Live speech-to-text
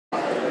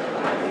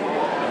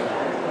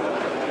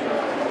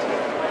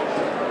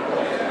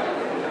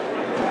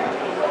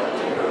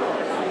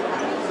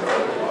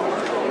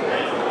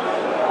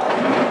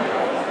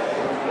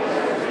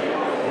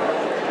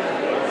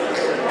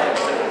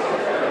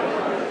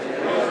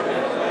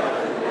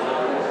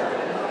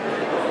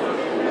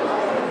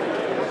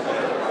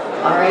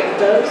All right,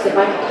 folks, if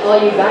I could call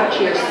you back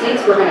to your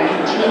seats, we're going to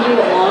continue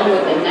along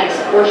with the next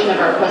portion of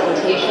our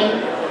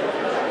presentation.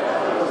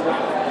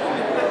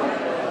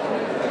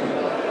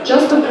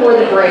 Just before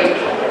the break,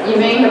 you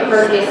may have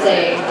heard me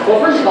say, well,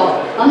 first of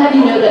all, I'll have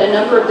you know that a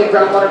number of the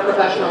groundwater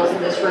professionals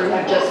in this room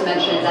have just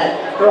mentioned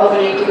that they're all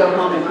going to need to go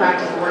home and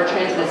practice the word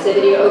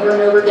transmissivity over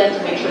and over again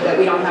to make sure that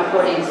we don't have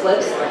Freudian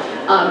slips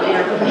in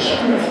our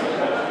professions.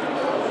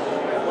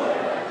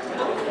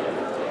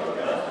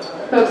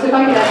 Folks, if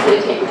I could ask you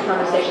to take these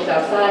conversations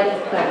outside,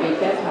 that'd be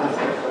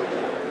fantastic.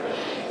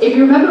 If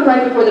you remember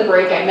right before the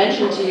break, I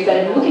mentioned to you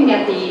that in looking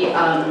at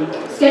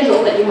the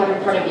schedule that you have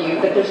in front of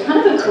you, that there's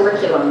kind of a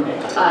curriculum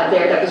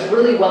there that was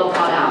really well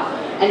thought out.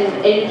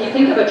 And if you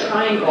think of a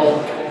triangle,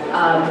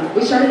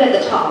 we started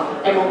at the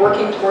top and we're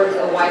working towards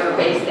a wider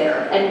base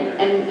there.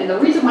 And the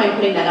reason why I'm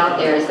putting that out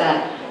there is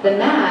that the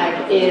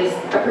MAG is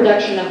a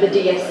production of the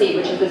DFC,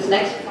 which is this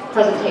next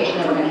presentation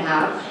that we're going to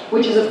have,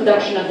 which is a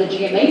production of the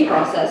GMA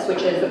process,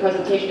 which is the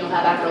presentation you'll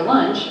have after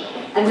lunch.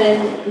 And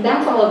then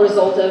that's all a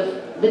result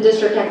of the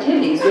district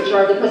activities, which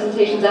are the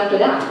presentations after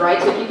that, right?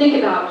 So if you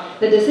think about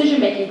the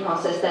decision-making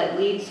process that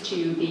leads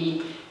to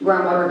the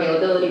groundwater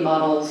availability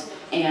models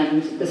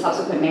and the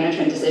subsequent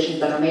management decisions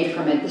that are made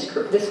from it,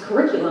 this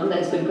curriculum that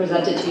has been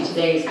presented to you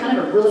today is kind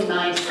of a really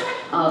nice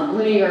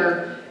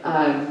linear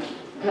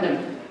kind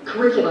of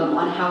curriculum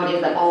on how it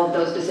is that all of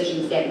those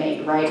decisions get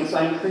made, right? And so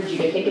I encourage you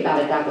to think about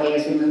it that way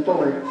as we move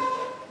forward.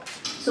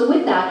 So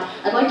with that,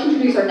 I'd like to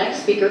introduce our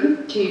next speaker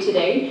to you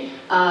today.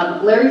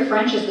 Larry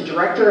French is the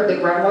director of the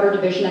Groundwater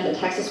Division at the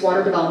Texas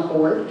Water Development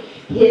Board.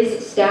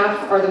 His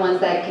staff are the ones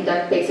that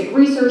conduct basic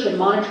research and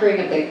monitoring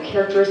of the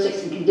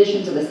characteristics and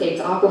conditions of the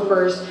state's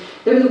aquifers.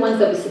 They're the ones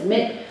that we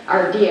submit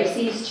our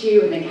DFCs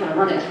to and then kind of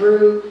run it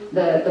through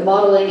the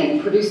modeling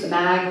and produce the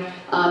MAG.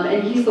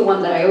 And he's the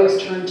one that I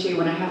always turn to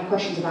when I have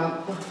questions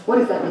about what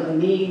does that really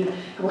mean?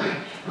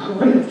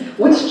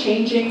 What's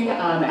changing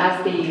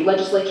as the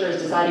legislature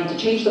is deciding to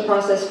change the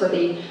process for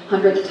the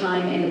 100th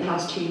time in the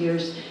past 2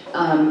 years?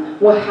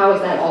 How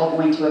is that all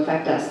going to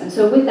affect us? And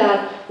so with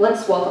that,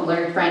 let's welcome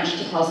Larry French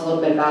to tell us a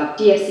little bit about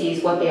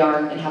DFCs, what they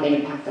are, and how they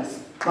impact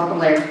us. Welcome,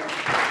 Larry.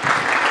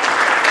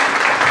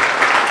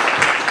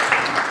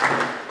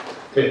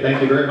 Okay,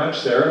 thank you very much,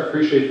 Sarah.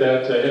 Appreciate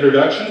that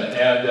introduction,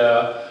 and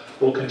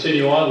we'll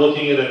continue on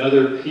looking at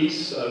another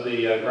piece of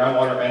the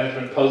groundwater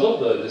management puzzle,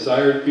 the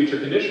desired future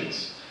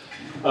conditions.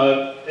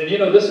 And you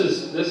know, this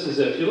is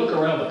if you look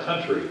around the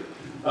country,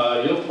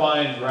 you'll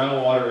find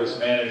groundwater is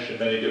managed in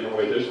many different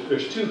ways.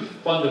 There's two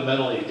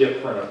fundamentally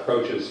different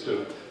approaches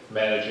to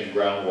managing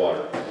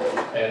groundwater.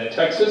 And in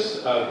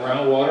Texas,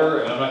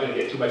 groundwater, and I'm not going to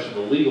get too much in the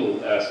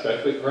legal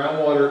aspect, but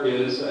groundwater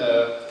is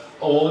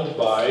owned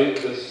by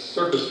the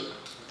surface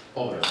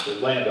owner, the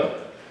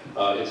landowner.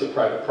 It's a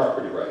private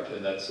property right,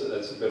 and that's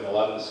been a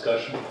lot of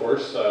discussion, of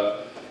course,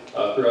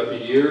 throughout the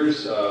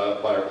years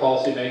by our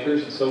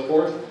policymakers and so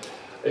forth.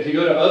 If you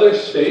go to other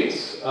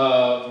states,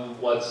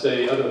 let's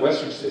say other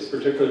western states,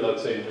 particularly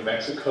let's say New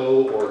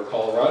Mexico or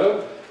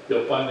Colorado,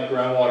 you'll find that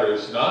groundwater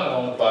is not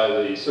owned by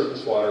the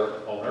surface water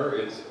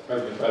owner, by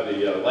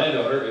the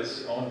landowner,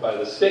 it's owned by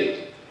the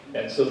state.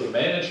 And so the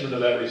management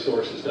of that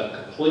resource is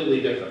done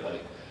completely differently.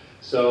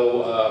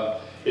 So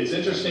it's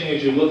interesting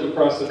as you look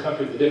across the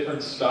country, the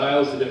different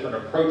styles, the different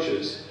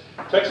approaches.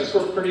 Texas,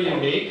 we're pretty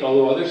unique,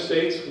 although other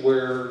states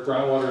where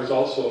groundwater is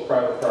also a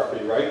private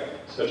property right,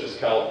 such as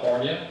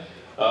California,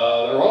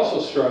 they're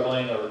also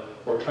struggling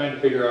or trying to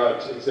figure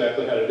out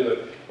exactly how to do it.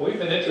 And we've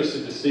been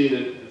interested to see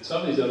that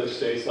some of these other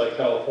states, like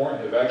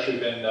California, have actually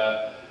been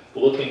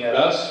looking at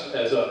us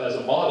as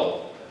a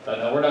model.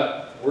 Now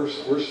we're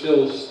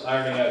still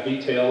ironing out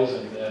details,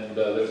 and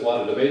there's a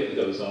lot of debate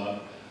that goes on.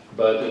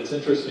 But it's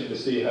interesting to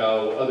see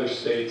how other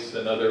states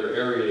and other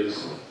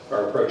areas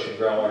are approaching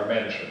groundwater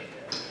management.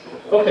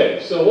 Okay,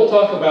 so we'll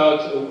talk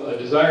about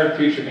desired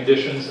future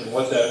conditions and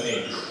what that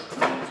means.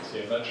 Let's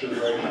see, I'm not sure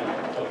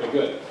right. Okay,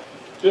 good.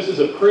 Just as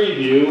a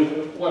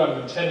preview, what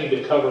I'm intending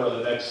to cover in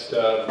the next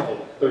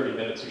 30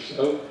 minutes or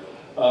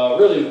so,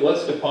 really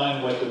let's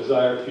define what the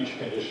desired future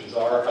conditions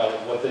are,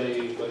 what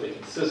they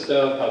consist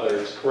of, how they're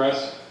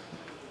expressed.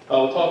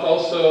 We'll talk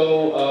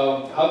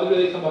also, how do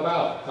they come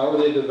about? How are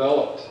they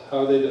developed?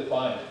 How are they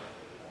defined?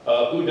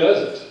 Who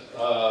does it?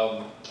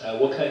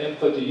 What kind of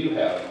input do you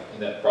have in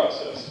that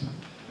process?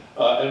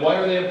 And why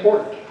are they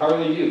important? How are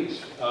they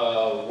used?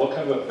 What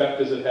kind of effect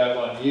does it have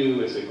on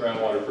you as a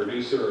groundwater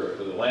producer or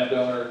for the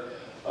landowner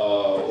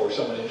or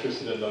someone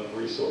interested in the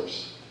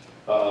resource?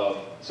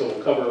 So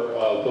we'll cover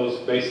those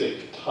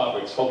basic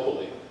topics,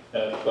 hopefully.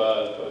 And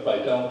if I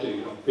don't,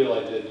 you feel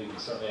I did, you can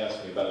certainly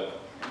ask me about it.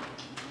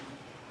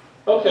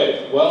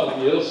 Okay, well,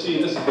 you'll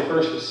see this is the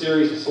first of a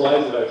series of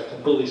slides that I've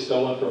completely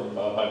stolen from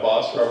my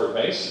boss, Robert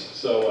Mace.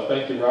 So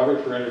thank you,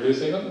 Robert, for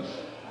introducing them.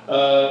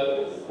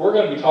 We're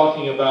going to be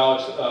talking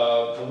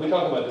about, when we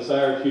talk about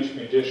desired future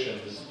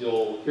conditions,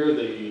 you'll hear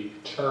the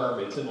term,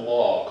 it's in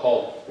law,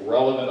 called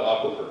relevant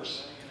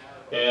aquifers.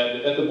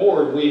 And at the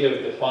board, we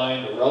have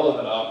defined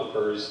relevant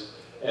aquifers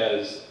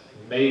as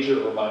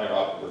major or minor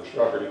aquifers.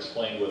 Robert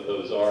explained what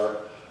those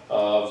are.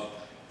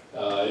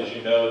 As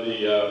you know,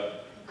 the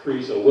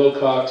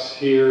Carrizo-Wilcox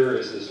here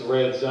is this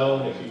red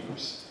zone.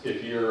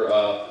 If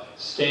you're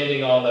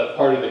standing on that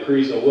part of the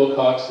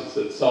Carrizo-Wilcox, it's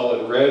that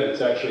solid red.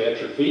 It's actually at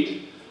your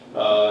feet.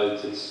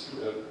 It's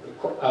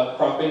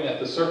outcropping at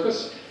the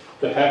surface.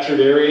 The hatchered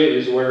area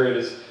is where it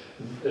is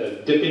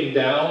dipping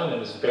down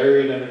and is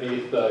buried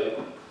underneath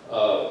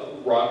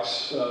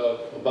rocks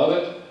above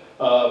it.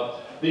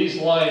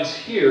 These lines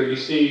here, you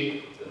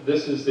see,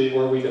 this is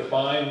where we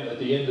define at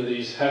the end of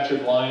these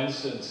hatchered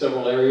lines in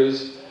several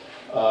areas.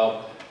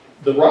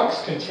 The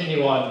rocks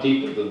continue on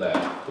deeper than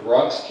that. The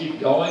rocks keep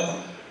going,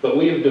 but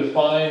we have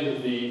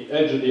defined the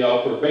edge of the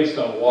aquifer based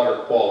on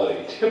water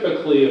quality,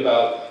 typically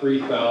about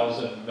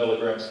 3,000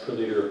 milligrams per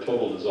liter of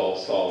total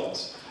dissolved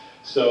solids.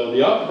 So the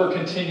aquifer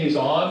continues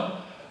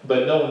on,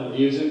 but no one would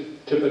use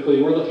it.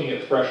 Typically, we're looking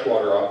at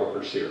freshwater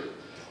aquifers here.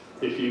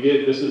 If you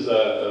get, this is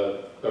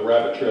a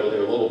rabbit trail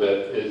here a little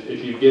bit,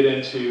 if you get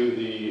into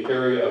the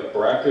area of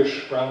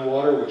brackish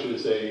groundwater, which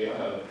is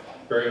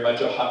very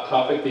much a hot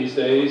topic these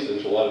days,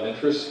 there's a lot of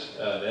interest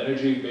and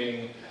energy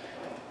being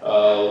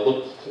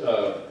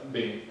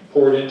being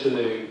poured into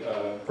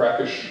the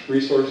brackish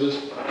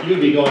resources,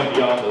 you'd be going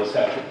beyond those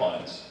hatchet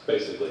lines,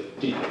 basically,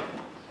 deeper.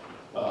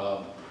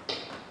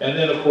 And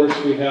then, of course,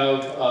 we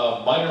have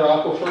minor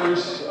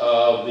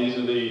aquifers. These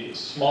are the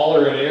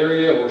smaller in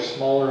area or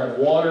smaller in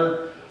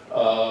water.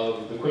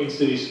 The Queen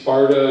City,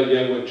 Sparta,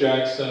 Yegwood,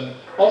 Jackson.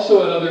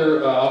 Also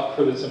another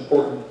aquifer that's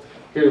important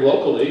here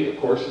locally, of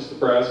course, is the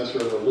Brazos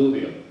River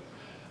alluvium.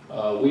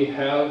 We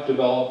have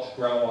developed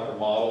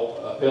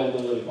groundwater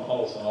availability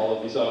models on all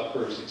of these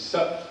aquifers,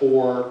 except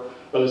for,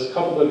 well, there's a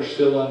couple that are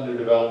still under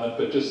development,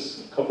 but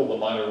just a couple of the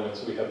minor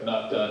ones we have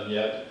not done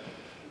yet.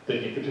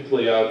 Thinking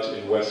particularly out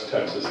in West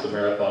Texas, the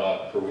Marathon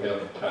Aquifer, we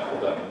haven't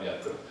tackled that one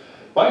yet. But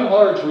by and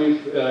large,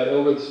 we've,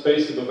 over the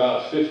space of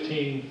about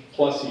 15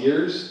 plus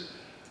years,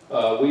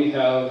 we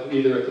have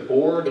either at the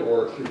board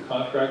or through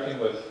contracting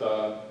with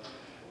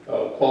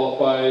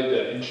qualified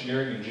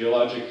engineering and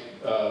geologic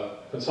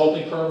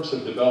consulting firms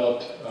have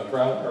developed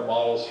groundwater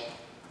models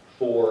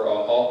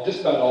for just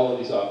about all of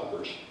these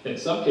aquifers. In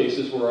some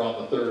cases, we're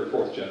on the third or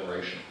fourth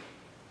generation.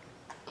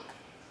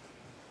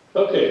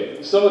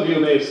 Okay, some of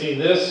you may have seen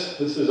this.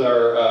 This is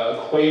our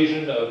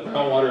equation of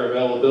groundwater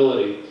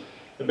availability.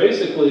 And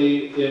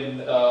basically, in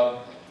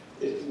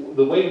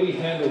the way we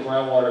handle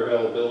groundwater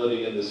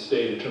availability in the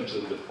state in terms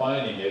of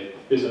defining it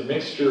is a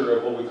mixture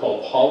of what we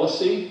call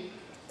policy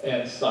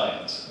and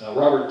science. Now,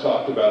 Robert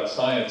talked about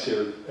science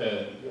here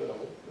in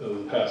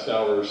the past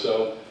hour or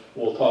so.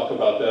 We'll talk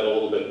about that a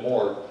little bit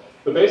more.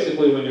 But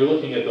basically, when you're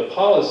looking at the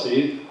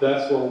policy,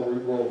 that's what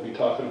we'll be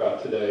talking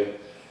about today,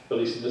 at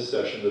least in this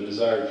session, the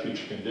desired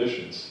future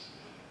conditions.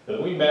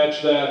 And we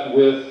match that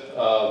with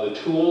the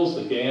tools,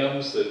 the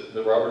GAMs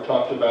that Robert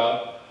talked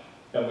about,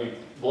 and we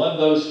blend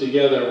those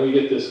together, and we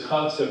get this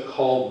concept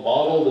called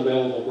modeled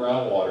available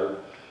groundwater,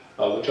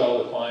 which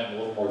I'll define in a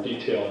little more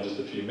detail in just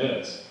a few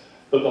minutes.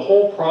 But the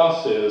whole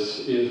process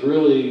is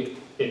really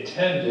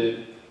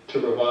intended to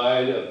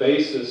provide a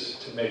basis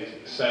to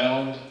make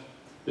sound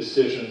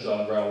decisions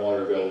on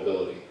groundwater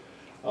availability.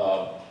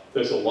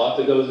 There's a lot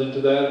that goes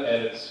into that,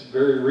 and it's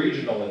very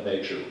regional in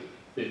nature.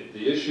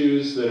 The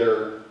issues that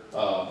are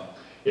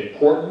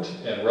important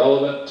and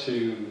relevant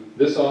to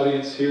this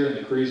audience here in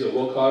the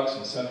Carrizo-Wilcox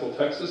in Central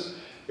Texas,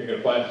 you're going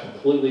to find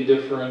completely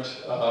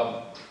different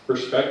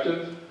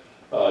perspective,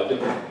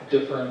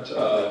 different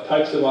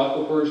types of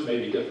aquifers,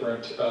 maybe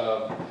different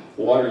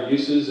water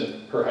uses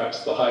in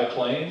perhaps the high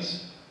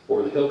plains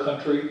or the hill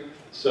country.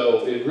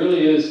 So it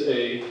really is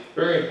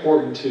very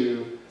important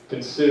to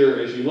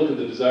consider as you look at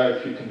the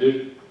desired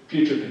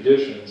future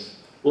conditions,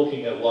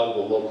 looking at a lot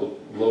of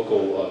the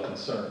local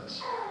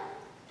concerns.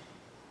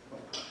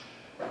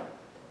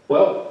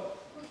 Well,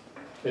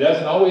 it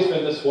hasn't always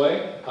been this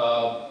way.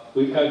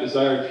 We've had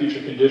desired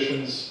future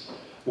conditions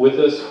with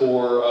us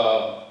for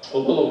a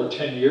little over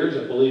 10 years.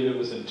 I believe it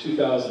was in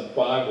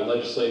 2005 the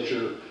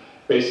legislature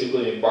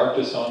basically embarked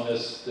us on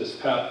this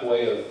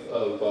pathway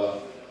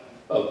of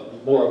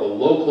more of a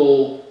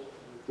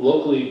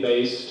locally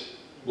based,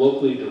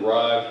 locally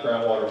derived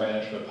groundwater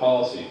management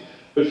policy.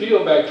 But if you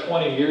go back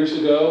 20 years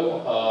ago,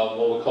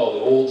 what we call the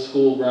old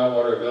school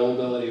groundwater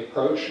availability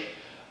approach,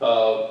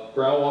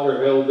 groundwater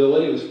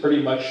availability was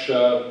pretty much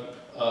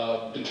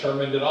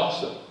determined in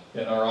Austin,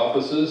 in our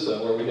offices,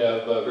 where we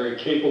have very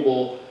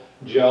capable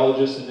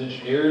geologists and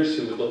engineers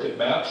who would look at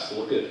maps,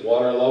 look at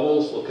water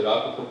levels, look at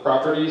aquifer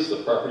properties, the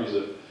properties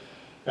of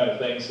kind of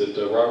things that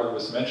Robert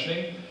was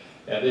mentioning.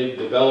 And they'd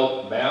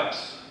develop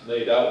maps,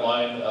 they'd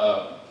outline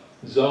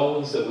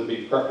zones that would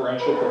be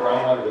preferential for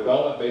groundwater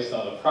development based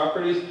on the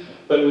properties,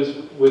 but it was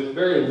with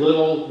very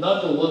little,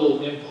 none to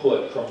little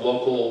input from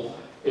local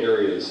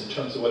areas in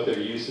terms of what their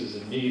uses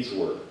and needs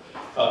were.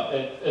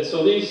 And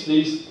so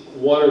these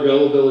water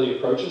availability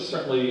approaches,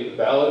 certainly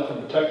valid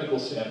from a technical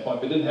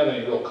standpoint, but didn't have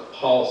any real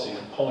policy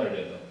component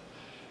in them.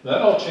 And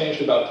that all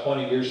changed about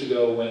 20 years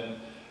ago when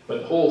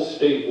the whole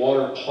state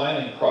water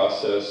planning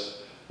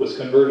process was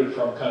converted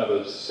from kind of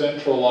a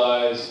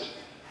centralized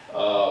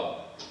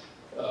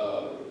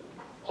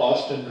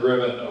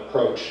Austin-driven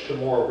approach to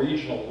more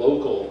regional,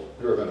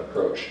 local-driven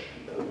approach.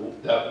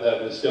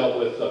 That was dealt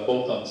with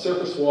both on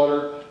surface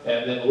water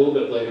and then a little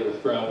bit later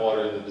with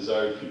groundwater in the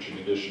desired future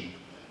condition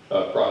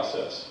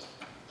process.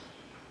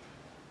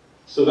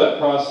 So that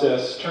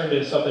process turned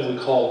into something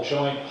we call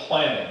joint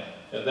planning,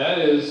 and that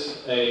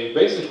is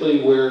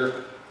basically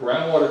where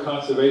groundwater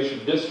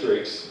conservation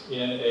districts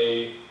in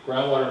a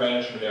groundwater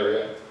management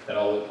area, and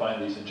I'll define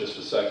these in just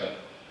a second,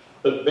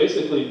 but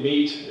basically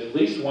meet at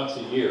least once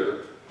a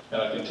year.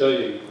 And I can tell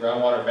you,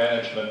 groundwater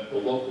management, the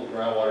local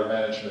groundwater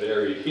management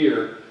area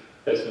here,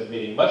 has been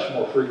meeting much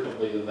more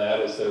frequently than that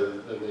as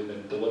they've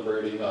been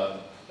deliberating on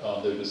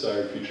their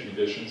desired future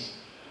conditions.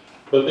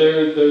 But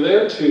they're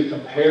there to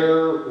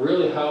compare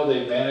really how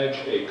they manage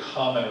a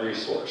common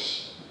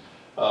resource.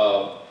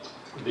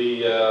 As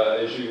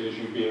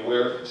you'd be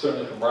aware,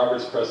 certainly from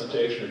Robert's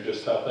presentation, or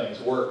just how things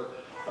work,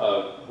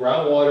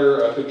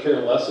 groundwater could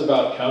care less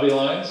about county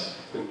lines,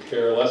 could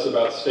care less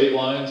about state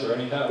lines, or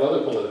any kind of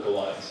other political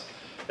lines.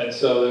 And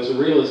so there's a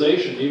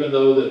realization, even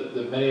though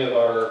that many of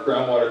our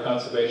groundwater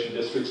conservation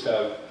districts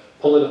have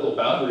political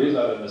boundaries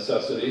out of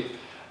necessity,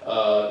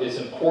 it's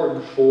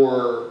important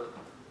for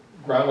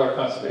groundwater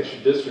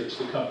conservation districts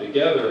to come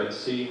together and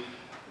see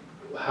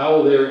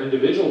how their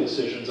individual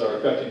decisions are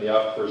affecting the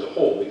aquifer as a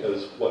whole,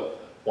 because what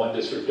one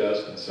district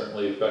does can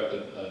certainly affect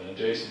an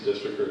adjacent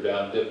district or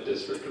down dip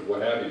district or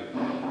what have you.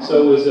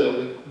 So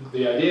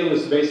the idea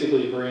was to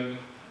basically bring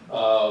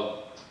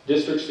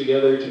districts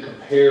together to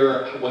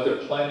compare what their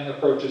planning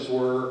approaches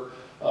were,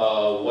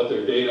 what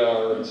their data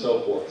are, and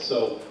so forth.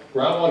 So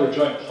groundwater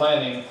joint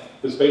planning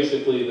was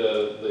basically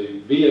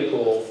the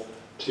vehicle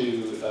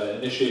to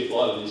initiate a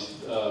lot of these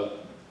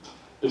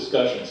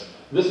discussions.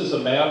 This is a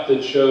map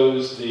that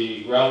shows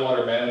the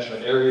groundwater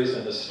management areas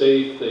in the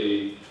state.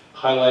 The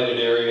highlighted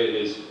area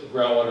is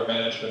groundwater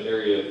management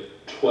area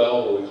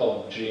 12, or we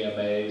call them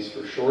GMAs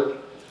for short.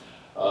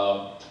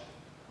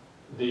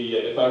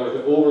 If I were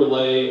to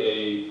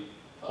overlay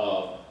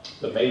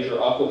the major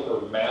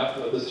aquifer map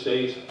of the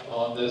state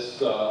on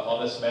this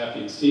map,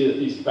 you'd see that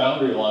these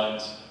boundary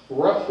lines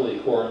roughly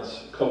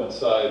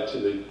coincide to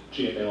the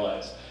GMA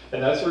lines.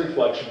 And that's a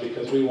reflection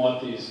because we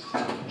want these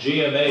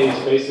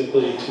GMAs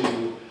basically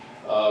to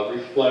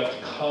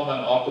reflect common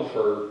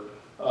aquifer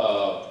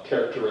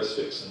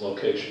characteristics and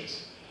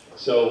locations.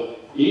 So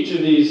each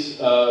of these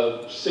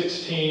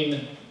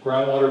 16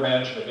 groundwater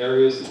management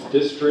areas,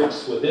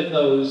 districts within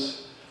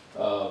those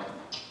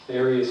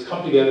areas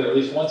come together at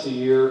least once a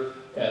year,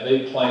 and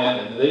they plan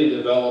and they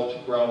develop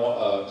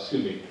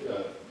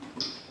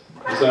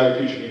desired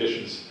future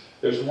conditions.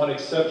 There's one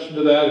exception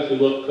to that. If you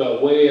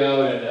look way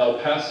out in El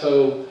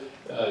Paso,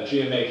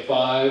 GMA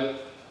 5,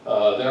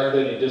 there aren't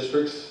any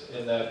districts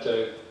in that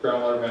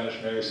groundwater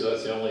management area, so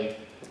that's the only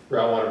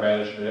groundwater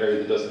management area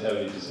that doesn't have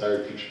any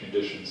desired future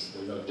conditions.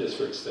 There are no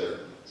districts there.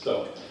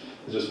 So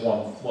there's just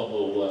one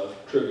little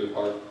trivia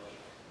part.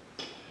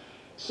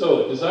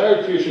 So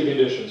desired future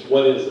conditions,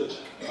 what is it?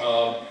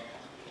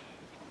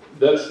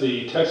 That's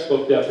the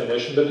textbook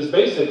definition, but it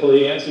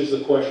basically answers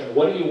the question,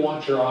 what do you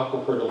want your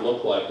aquifer to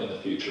look like in the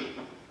future?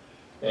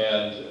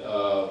 And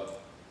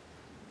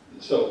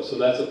so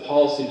that's a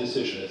policy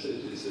decision. It's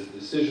a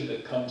decision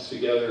that comes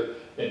together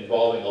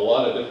involving a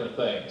lot of different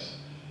things.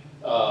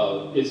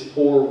 It's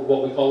for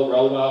what we call the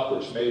relevant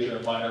aquifers, major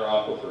and minor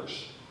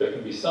aquifers. There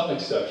can be some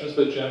exceptions,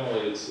 but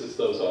generally it's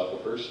those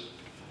aquifers.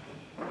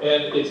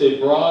 And it's a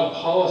broad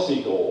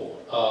policy goal.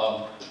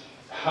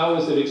 How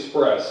is it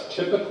expressed?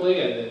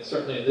 Typically, and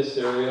certainly in this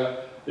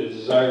area, the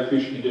desired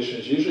future condition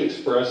is usually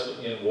expressed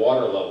in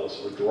water levels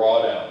or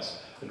drawdowns.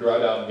 A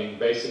drawdown being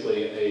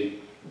basically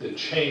the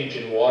change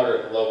in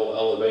water level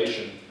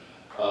elevation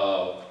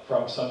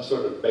from some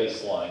sort of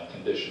baseline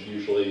condition,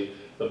 usually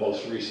the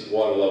most recent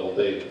water level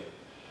data.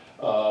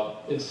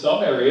 In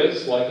some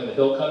areas, like in the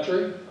hill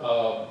country,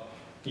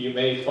 you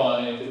may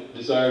find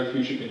desired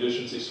future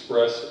conditions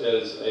expressed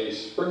as a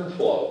spring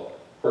flow.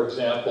 For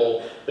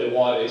example, they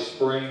want a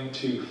spring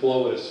to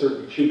flow at a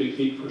certain cubic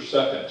feet per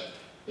second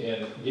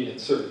in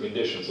certain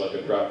conditions, like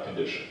a drought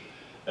condition.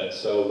 And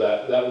so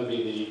that would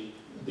be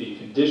the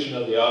condition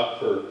of the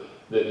aquifer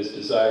that is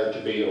desired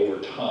to be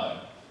over time.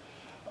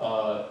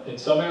 In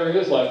some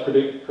areas, like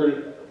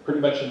pretty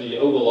much in the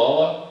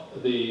Ogallala,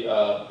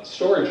 the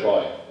storage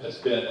volume has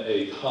been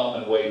a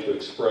common way to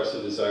express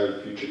a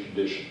desired future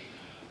condition.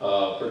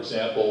 For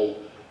example,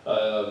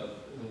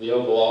 in the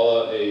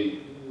Ogallala, the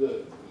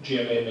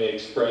GMA may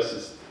express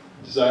its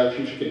desired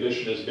future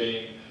condition as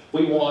being,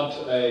 we want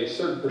a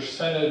certain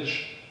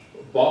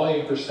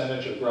volume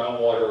percentage of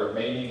groundwater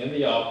remaining in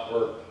the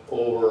aquifer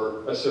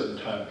over a certain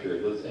time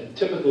period. And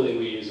typically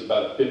we use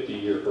about a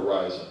 50-year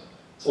horizon.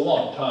 It's a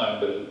long time,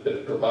 but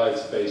it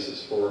provides the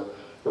basis for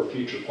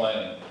future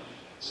planning.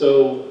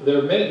 So there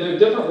are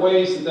different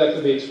ways that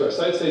can be expressed.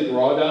 I'd say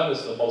drawdown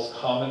is the most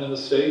common in the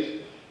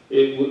state.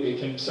 It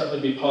can certainly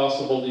be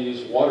possible to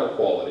use water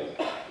quality.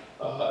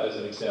 As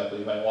an example,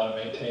 you might want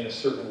to maintain a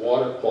certain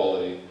water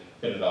quality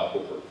in an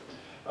aquifer.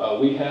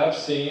 We have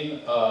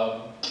seen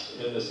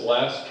in this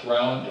last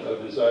round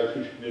of desired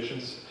future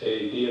conditions,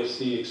 a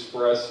DFC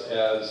expressed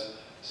as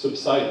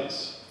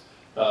subsidence.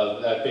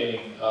 That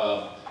being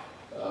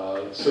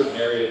a certain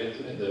area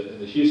in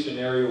the Houston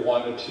area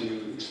wanted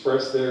to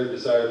express their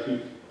desired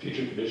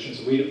future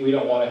conditions. We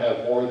don't want to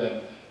have more than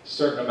a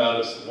certain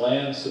amount of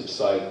land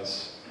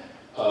subsidence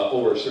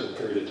over a certain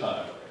period of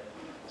time.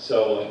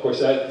 So, of course,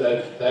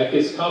 that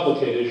gets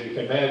complicated, as you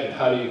can imagine.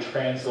 How do you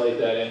translate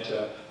that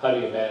into, how do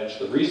you manage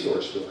the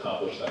resource to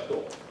accomplish that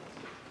goal?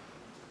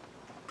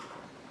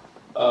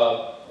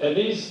 And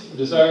these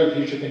desired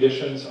future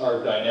conditions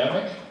are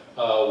dynamic.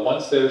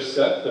 Once they're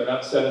set, they're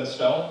not set in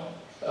stone.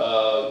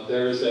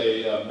 There's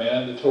a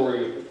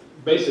mandatory,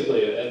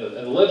 basically, and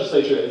the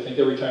legislature, I think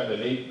every time they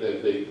meet,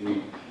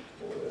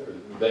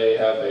 they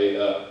have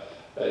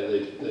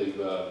they've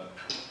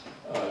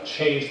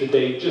changed the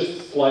date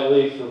just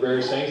slightly for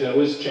various things, and it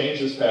was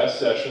changed this past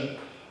session,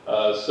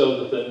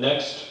 so that the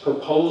next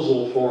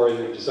proposal for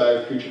the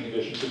desired future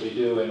conditions will be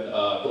due in,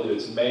 I believe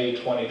it's May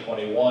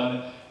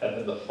 2021, and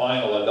then the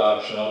final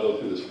adoption, I'll go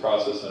through this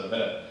process in a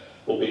minute,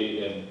 will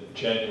be in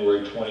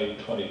January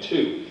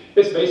 2022.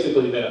 It's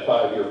basically been a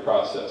 5-year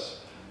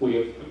process. We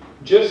have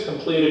just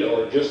completed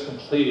or just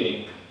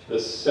completing the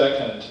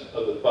second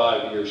of the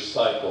 5-year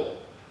cycle.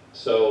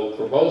 So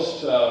for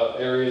most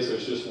areas,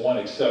 there's just one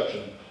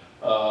exception.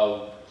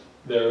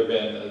 There have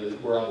been,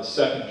 we're on the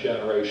second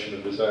generation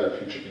of desired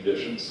future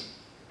conditions.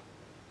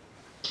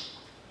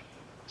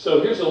 So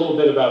here's a little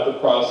bit about the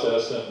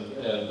process,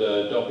 and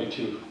don't be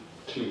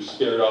too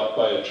scared off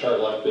by a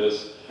chart like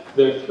this.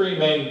 There are 3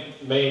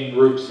 main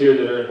groups here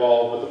that are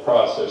involved with the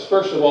process.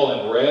 First of all,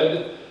 in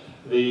red,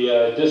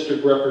 the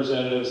district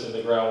representatives in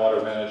the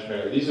groundwater management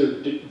area. These are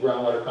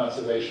groundwater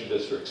conservation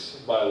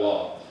districts by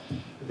law.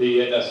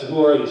 So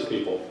who are these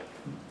people?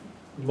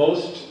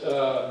 Most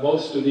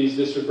of these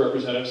district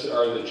representatives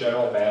are the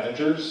general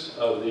managers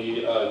of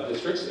the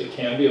districts. It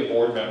can be a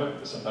board member,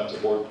 sometimes a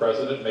board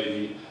president,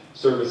 maybe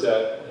serve as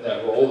in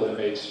that role. They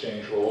may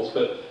exchange roles,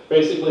 but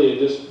basically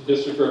a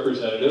district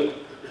representative.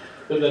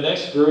 Then the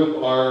next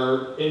group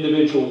are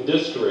individual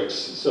districts,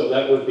 so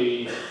that would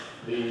be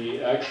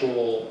the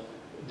actual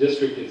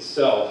district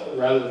itself,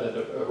 rather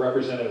than a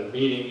representative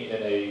meeting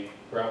in a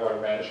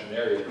groundwater management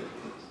area.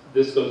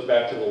 This goes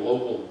back to the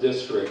local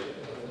district,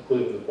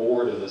 including the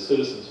board and the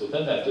citizens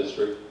within that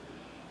district.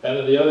 And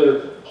then the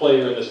other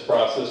player in this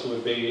process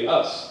would be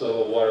us, the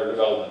Water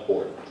Development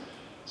Board.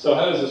 So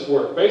how does this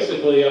work?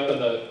 Basically, up in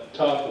the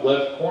top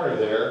left corner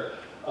there,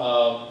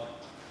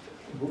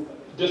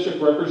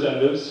 district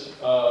representatives,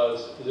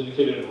 as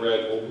indicated in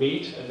red, will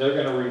meet, and they're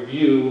going to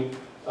review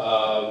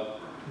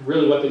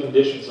really what the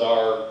conditions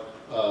are,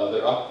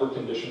 their aquifer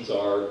conditions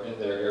are in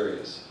their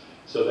areas.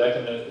 So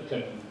that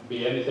can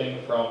be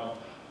anything from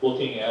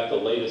looking at the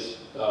latest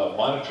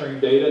monitoring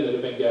data that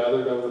have been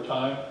gathered over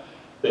time.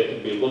 They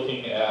can be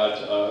looking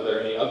at, are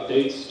there any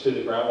updates to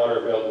the groundwater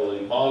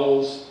availability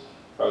models?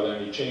 Are there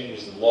any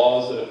changes in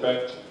laws that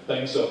affect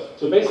things? So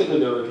basically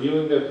they're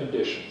reviewing their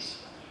conditions.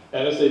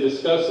 And as they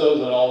discuss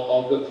those, and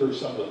I'll go through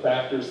some of the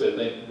factors that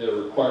they're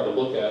required to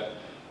look at,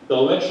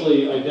 they'll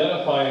eventually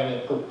identify and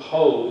then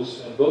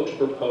propose and vote to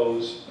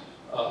propose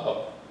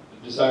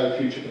desired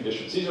future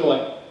conditions. These are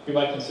like, you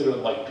might consider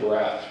them like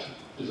draft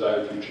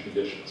desired future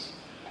conditions.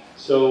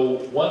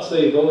 So once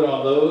they vote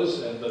on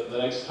those, and the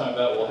next time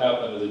that will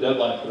happen, the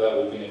deadline for that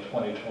will be in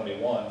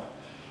 2021,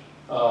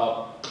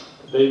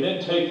 they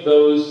then take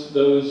those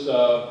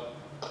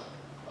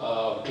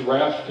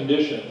draft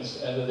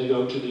conditions, and then they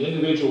go to the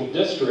individual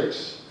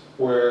districts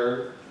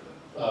where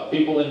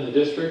people in the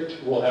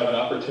district will have an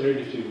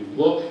opportunity to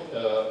look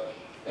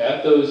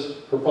at those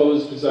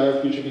proposed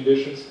desired future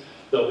conditions.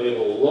 They'll be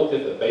able to look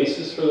at the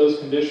basis for those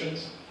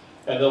conditions,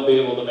 and they'll be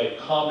able to make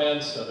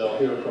comments, and they'll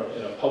hear from,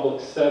 in a public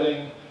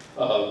setting,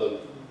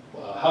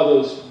 how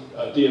those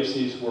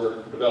DFCs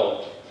were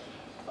developed.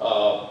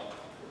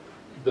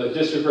 The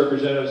district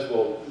representatives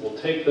will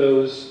take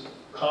those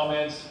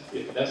comments.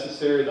 If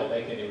necessary, they'll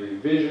make any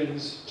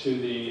revisions to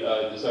the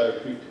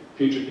desired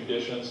future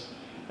conditions.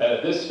 And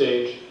at this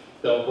stage,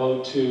 they'll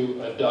vote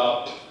to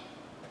adopt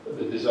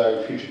the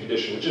desired future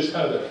condition, which is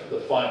kind of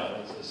the final.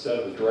 Instead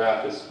of the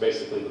draft, it's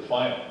basically the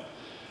final.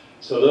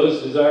 So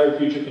those desired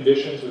future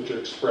conditions, which are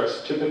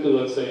expressed typically,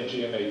 let's say in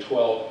GMA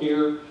 12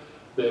 here,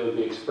 they would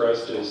be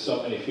expressed as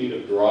so many feet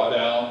of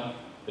drawdown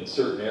in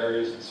certain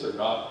areas, in certain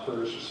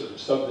aquifers, or certain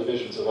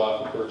subdivisions of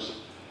aquifers.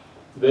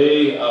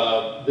 They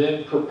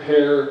then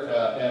prepare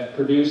and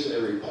produce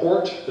a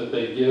report that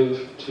they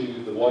give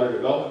to the Water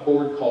Development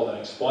Board called an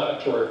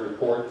explanatory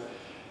report,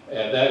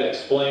 and that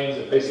explains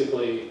and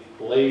basically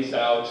lays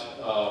out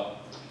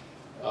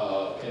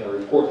in a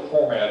report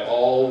format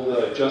all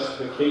the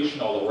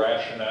justification, all the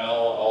rationale,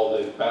 all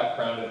the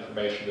background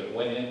information that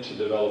went into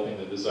developing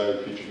the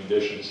desired future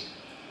conditions.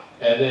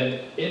 And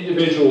then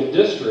individual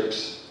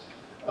districts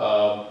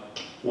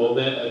will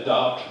then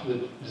adopt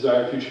the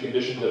desired future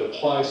condition that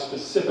applies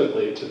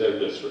specifically to their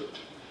district.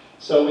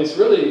 So it's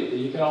really,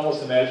 you can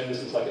almost imagine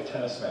this is like a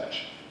tennis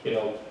match. You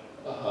know,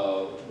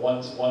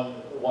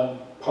 one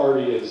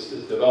party is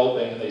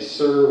developing and they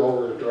serve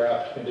over a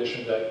draft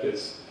condition that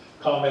gets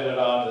commented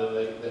on, and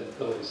then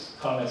those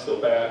comments go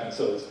back, and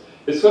so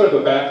it's sort of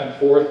a back and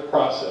forth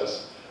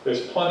process.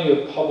 There's plenty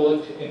of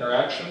public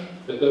interaction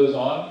that goes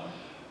on.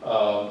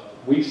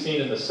 We've seen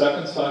in the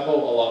second cycle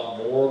a lot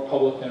more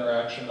public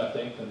interaction, I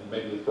think, than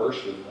maybe the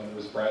first when it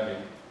was a brand new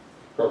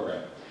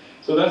program.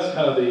 So that's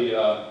kind of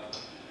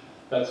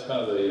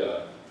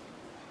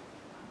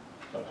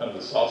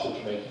the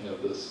sausage making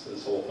of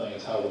this whole thing,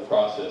 is how the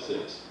process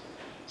is.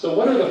 So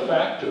what are the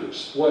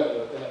factors? What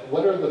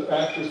are the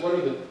factors? What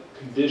are the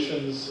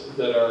conditions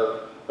that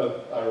are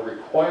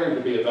required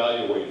to be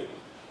evaluated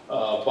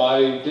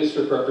by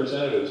district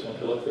representatives when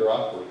they look at their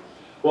aquifer?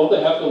 Well,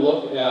 they have to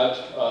look at,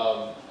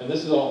 and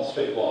this is all in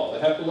state law, they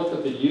have to look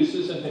at the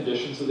uses and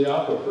conditions of the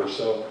aquifer.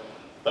 So,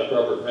 like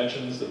Robert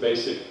mentions, the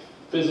basic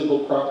physical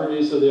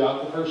properties of the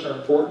aquifers are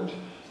important.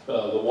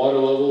 The water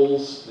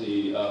levels,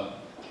 the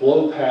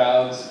flow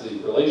paths, the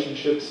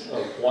relationships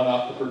of one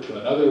aquifer to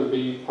another would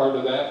be part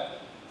of that.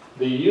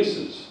 The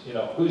uses,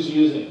 who's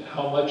using,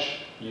 how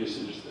much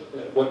usage,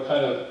 what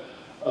kind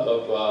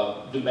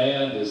of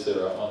demand is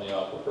there on the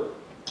aquifer.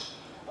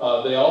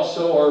 They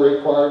also are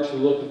required to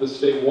look at the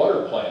state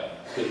water plan,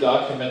 the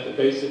document that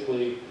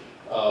basically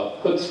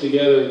puts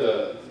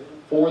together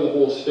for the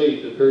whole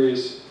state the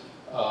various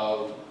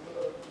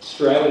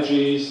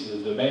strategies, the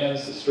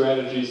demands, the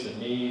strategies, the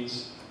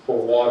needs for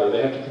water.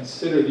 They have to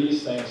consider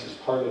these things as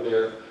part of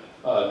their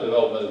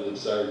development of the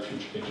desired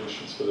future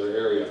conditions for their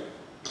area.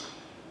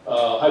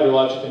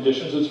 Hydrologic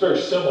conditions, it's very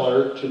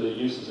similar to the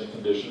uses and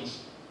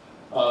conditions.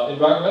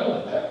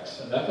 Environmental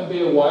impacts, and that can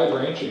be a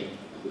wide-ranging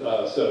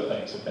set of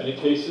things. In many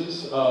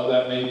cases,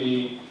 that may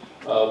be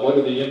what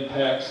are the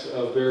impacts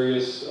of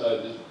various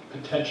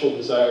potential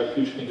desired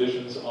future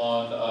conditions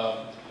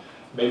on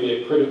maybe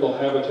a critical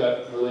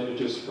habitat related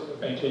to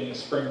maintaining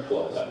spring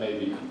flow. That may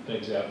be an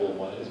example of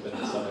one, has been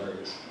in some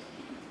areas.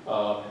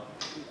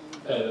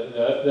 And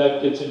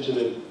that gets into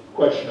the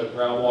question of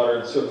groundwater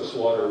and surface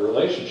water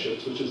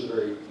relationships, which is a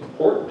very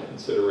important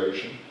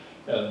consideration.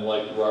 And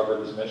like Robert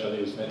has mentioned, I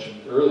think it was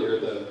mentioned earlier,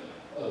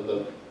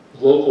 the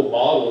local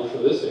model for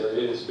this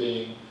area is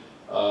being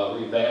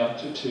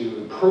revamped to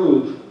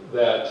improve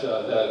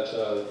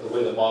the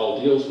way the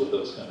model deals with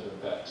those kind of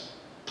impacts.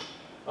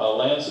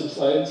 Land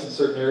subsidence in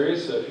certain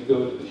areas. So if you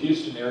go to the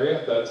Houston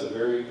area, that's a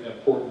very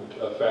important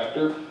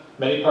factor.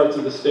 Many parts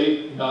of the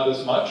state, not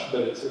as much,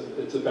 but it's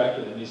a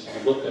factor that needs to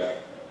be looked at.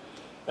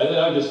 And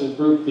then I just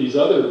grouped these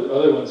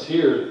other ones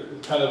here,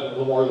 kind of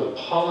the more the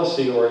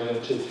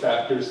policy-oriented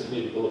factors that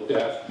need to be looked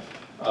at.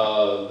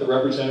 The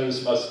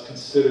representatives must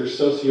consider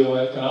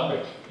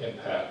socioeconomic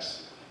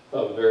impacts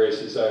of various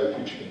desired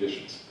future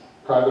conditions.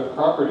 Private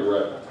property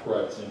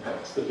rights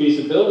impacts. The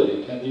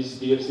feasibility, can these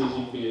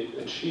DFCs be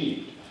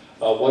achieved?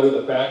 What are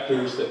the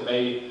factors that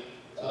may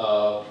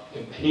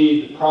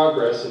impede the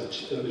progress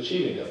of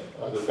achieving them?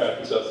 Are there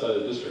factors outside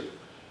the district?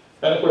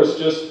 And of course,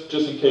 just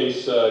in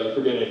case you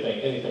forget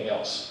anything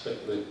else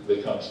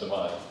that comes to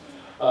mind.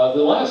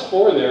 The last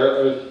four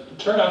there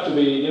turn out to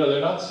be,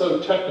 they're not so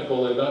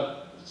technical, they're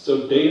not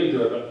so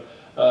data-driven.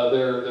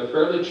 They're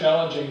fairly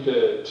challenging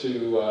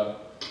to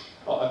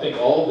I think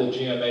all of the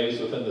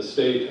GMAs within the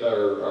state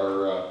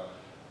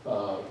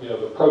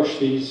approach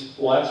these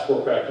last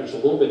four factors a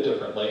little bit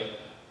differently,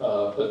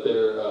 but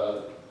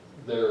they're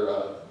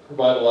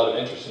provide a lot of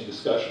interesting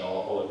discussion.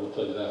 I'll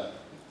tell you that.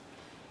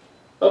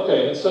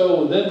 Okay, and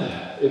so then,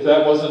 if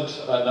that wasn't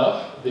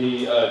enough,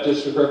 the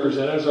district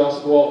representatives are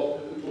also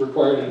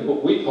required to do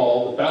what we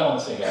call the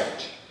balancing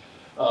act.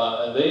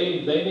 And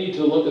they need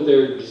to look at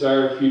their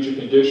desired future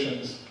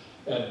conditions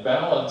and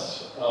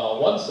balance,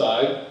 on one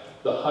side,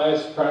 the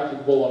highest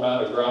practicable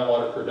amount of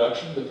groundwater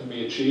production that can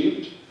be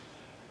achieved.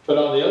 But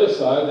on the other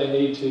side, they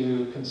need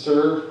to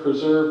conserve,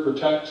 preserve,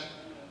 protect,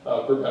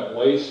 prevent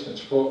waste,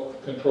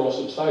 control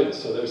subsidence.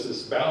 So there's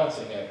this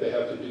balancing act. They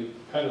have to do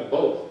kind of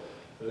both.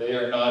 They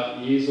are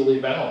not easily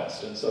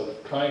balanced. And so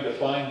trying to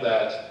find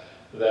that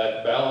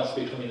balance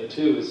between the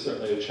two is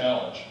certainly a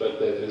challenge, but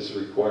that is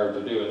required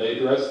to do. And they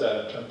address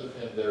that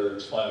in their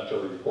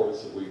explanatory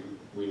reports that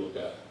we look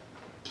at.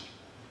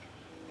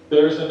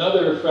 There's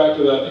another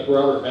factor that I think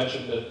Robert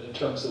mentioned in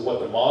terms of what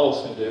the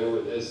models can do,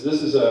 is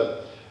this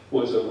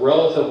was a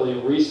relatively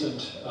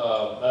recent,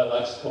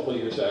 last couple of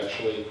years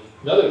actually,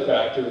 another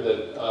factor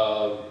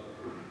that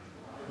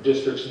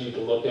districts need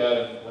to look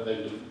at when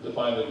they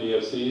define the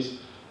DFCs.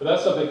 And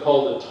that's something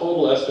called the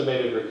total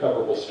estimated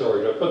recoverable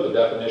storage. I put the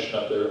definition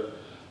up there.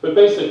 But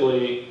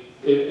basically,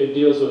 it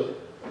deals with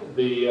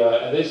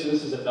and this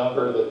is a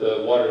number that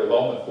the Water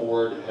Development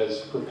Board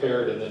has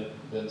prepared and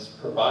then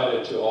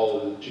provided to all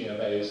of the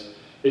GMAs.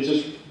 It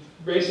just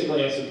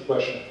basically answers the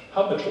question,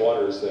 how much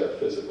water is there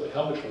physically?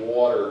 How much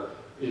water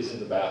is in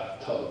the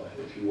bathtub,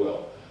 if you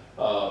will?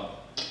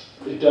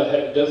 It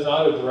does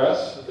not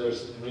address,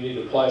 we need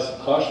to apply some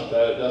caution to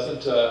that. It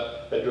doesn't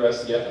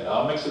address the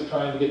economics of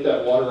trying to get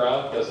that water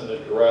out. It doesn't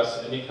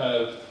address any kind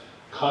of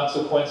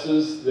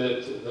consequences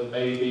that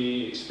may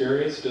be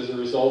experienced as a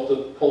result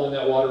of pulling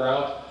that water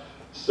out.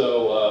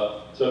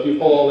 So, so if you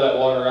pull all that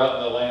water out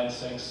and the land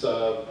sinks,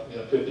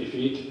 50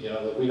 feet,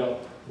 we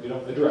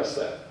don't address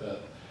that.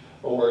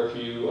 Or if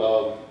you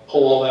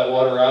pull all that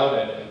water out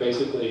and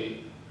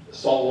basically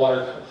salt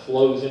water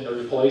flows in to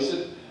replace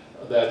it,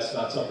 that's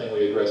not something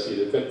we address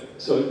either. But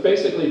so it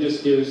basically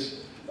just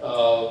gives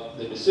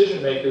the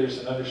decision makers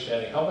an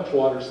understanding how much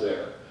water is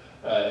there.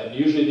 And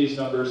usually these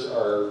numbers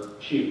are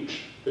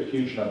huge. They're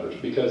huge numbers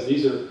because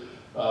these are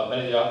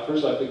many of the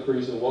aquifers, like the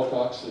Carrizo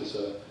Wilcox, is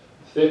a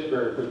thick,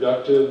 very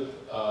productive,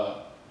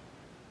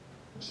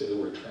 let's say the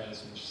word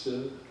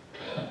transmissive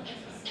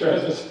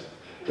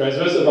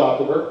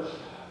aquifer.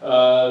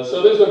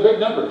 So those are big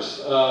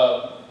numbers.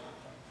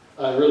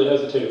 I really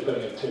hesitated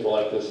putting a table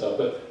like this up,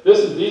 but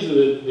these are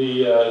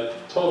the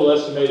total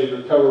estimated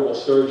recoverable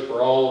storage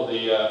for all of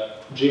the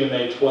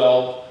GMA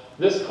 12.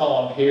 This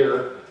column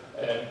here,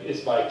 and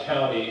it's by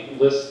county,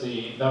 lists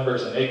the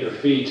numbers in acre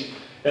feet.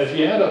 And if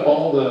you add up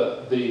all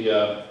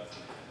the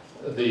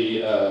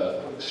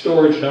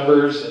storage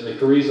numbers in the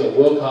Carrizo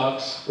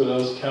Wilcox for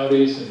those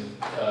counties in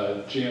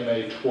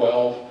GMA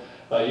 12,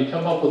 you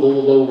come up with a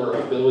little over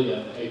 1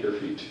 billion acre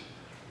feet.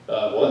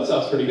 Well, that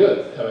sounds pretty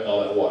good, having all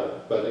that water.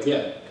 But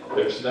again,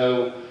 there's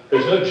no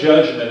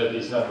judgment of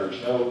these numbers,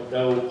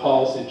 no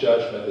policy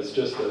judgment. It's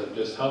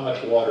just how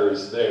much water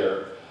is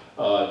there.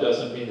 It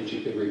doesn't mean that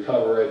you could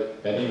recover it,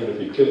 and even if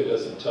you could, it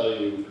doesn't tell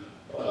you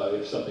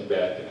if something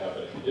bad can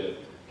happen if you did.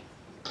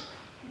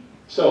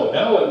 So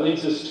now it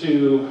leads us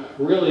to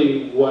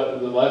really what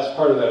the last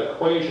part of that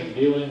equation,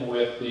 dealing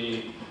with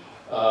the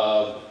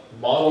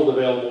modeled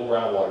available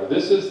groundwater.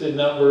 This is the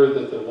number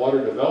that the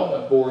Water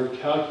Development Board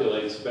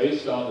calculates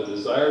based on the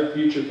desired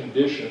future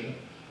condition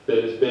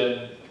that has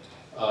been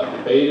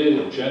debated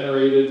and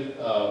generated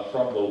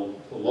from the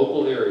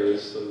local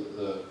areas,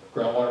 the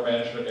groundwater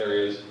management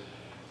areas.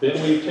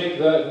 Then we take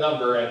that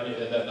number, and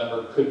that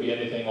number could be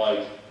anything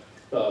like,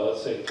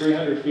 let's say,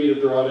 300 feet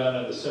of drawdown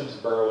in the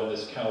Simsboro in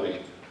this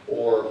county,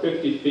 or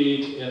 50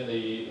 feet in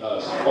the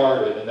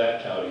Sparta in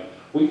that county.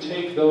 We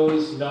take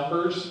those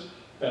numbers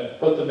and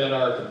put them in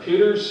our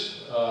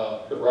computers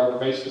that Robert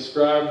Mace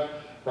described,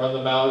 run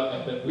them out,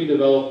 and then we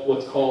develop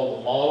what's called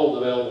the modeled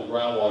available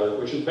groundwater,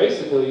 which is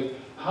basically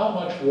how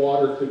much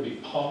water could be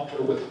pumped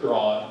or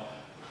withdrawn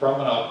from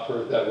an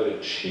aquifer that would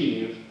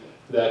achieve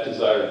that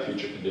desired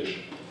future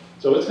condition.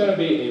 So it's going to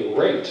be a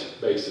rate,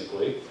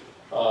 basically,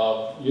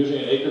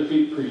 usually in acre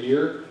feet per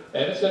year,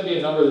 and it's going to be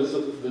a number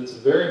that's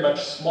very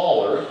much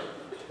smaller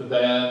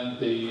than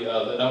the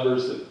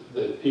numbers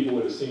that people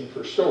would have seen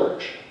for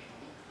storage.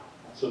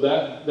 So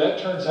that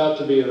turns out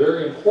to be a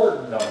very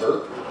important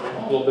number,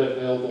 a little bit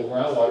available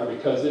groundwater,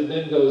 because it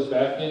then goes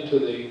back into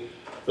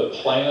the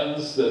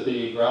plans that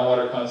the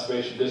groundwater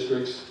conservation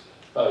districts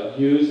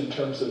use in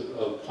terms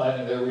of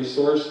planning their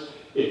resource.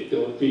 It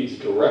feeds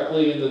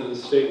directly into the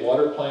state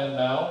water plan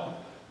now.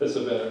 This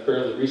has been a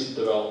fairly recent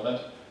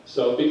development.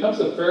 So it becomes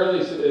a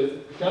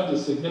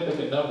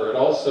significant number. It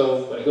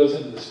also, when it goes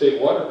into the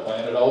state water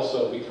plan, it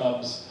also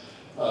becomes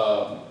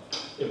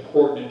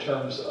important in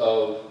terms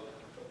of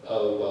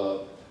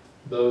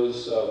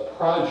those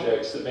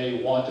projects that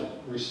may want to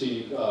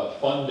receive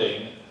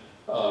funding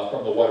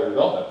from the Water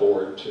Development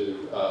Board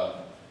to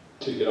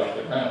get off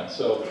the ground.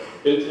 So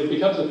it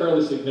becomes a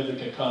fairly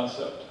significant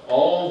concept,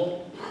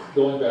 all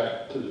going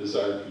back to the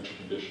desired future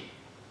condition.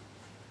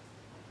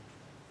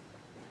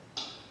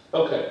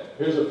 Okay,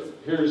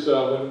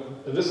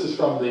 and this is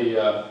from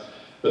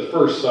the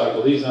first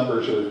cycle. These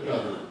numbers are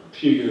a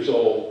few years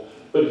old.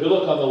 But if you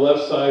look on the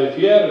left side, if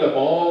you added up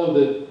all of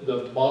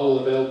the model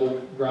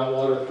available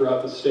groundwater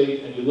throughout the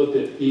state and you looked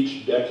at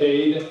each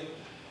decade,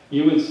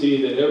 you would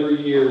see that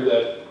every year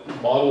that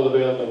model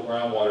available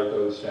groundwater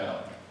goes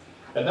down.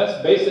 And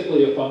that's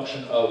basically a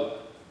function of,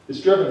 it's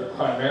driven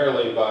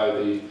primarily by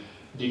the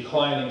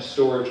declining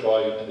storage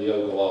volume in the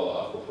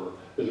Ogallala aquifer.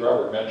 As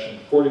Robert mentioned,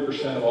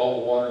 40% of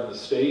all the water in the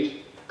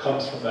state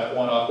comes from that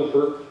one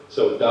aquifer,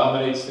 so it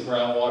dominates the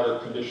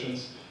groundwater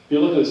conditions. If you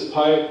look at this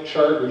pie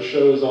chart, which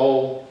shows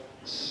all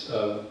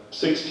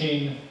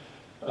 16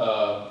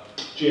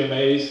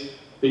 GMAs,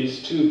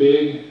 these two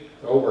big,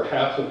 over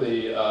half of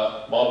the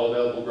model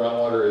available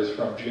groundwater is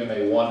from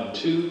GMA 1 and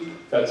 2.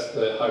 That's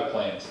the High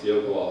Plains, the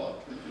Ogallala.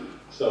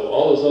 So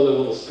all those other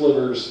little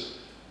slivers,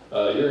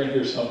 you're in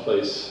here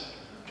someplace.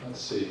 Let's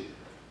see.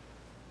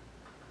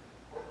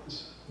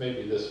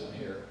 Maybe this one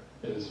here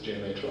is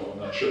GMA 12, I'm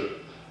not sure.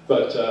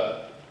 But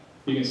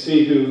you can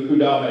see who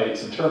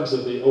dominates in terms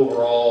of the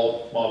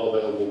overall model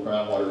available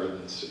groundwater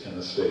in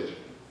the state.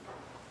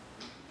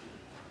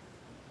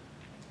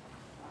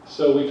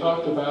 So we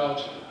talked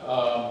about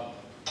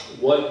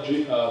what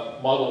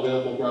model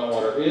available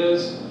groundwater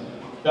is.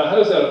 Now, how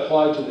does that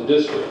apply to the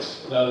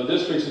districts? Now, the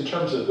districts, in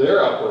terms of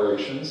their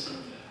operations,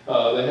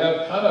 they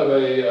have kind of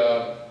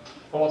a,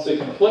 I won't say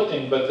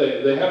conflicting, but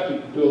they have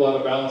to do a lot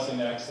of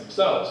balancing acts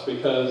themselves,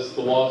 because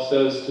the law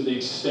says to the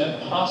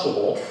extent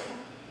possible,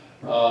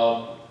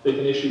 they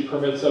can issue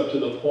permits up to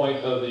the point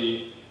of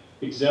the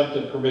exempt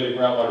and permitted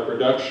groundwater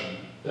production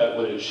that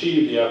would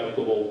achieve the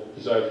applicable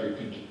desired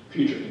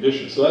future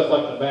conditions. So that's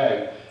like the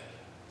MAG.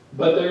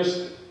 But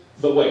there's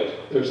But wait,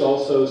 there's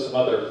also some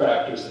other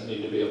factors that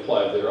need to be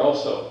applied there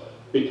also,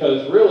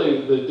 because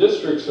really the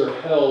districts are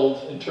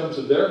held in terms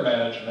of their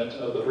management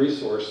of the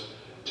resource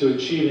to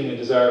achieving a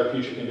desired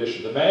future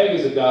condition. The MAG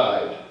is a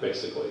guide,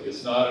 basically.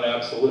 It's not an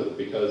absolute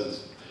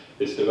because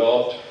it's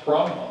developed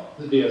from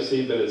the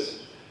DFC, but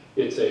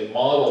it's a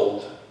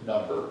modeled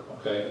number,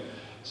 okay?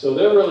 So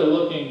they're really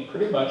looking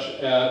pretty much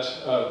at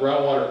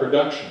groundwater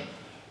production.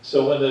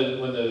 So when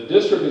the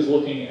district is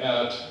looking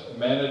at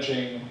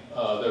managing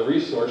their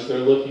resource, they're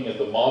looking at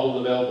the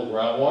modeled available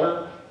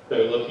groundwater.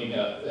 They're looking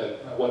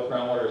at what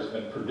groundwater has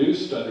been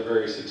produced under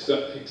various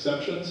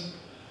exemptions,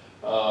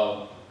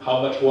 how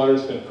much water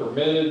has been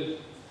permitted.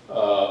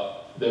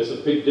 There's a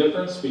big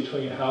difference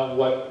between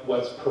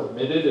what's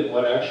permitted and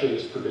what actually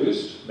is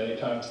produced. Many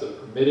times the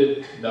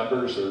permitted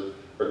numbers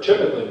are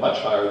typically much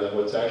higher than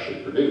what's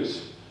actually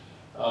produced.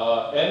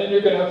 And then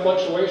you're going to have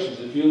fluctuations.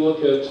 If you look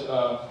at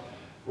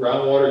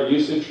groundwater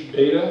usage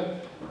data,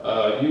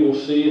 you will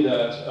see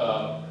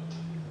that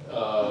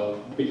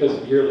because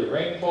of yearly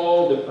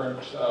rainfall,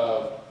 different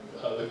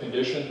the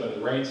conditions, when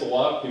it rains a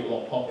lot, people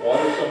don't pump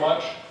water so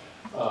much.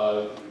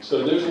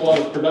 So there's a lot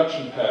of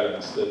production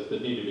patterns that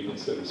need to be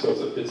considered.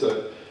 So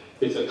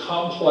it's a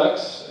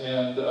complex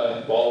and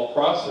involved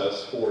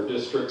process for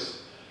districts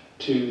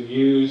to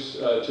use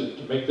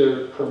to make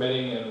their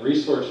permitting and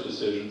resource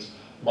decisions.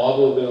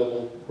 Model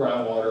available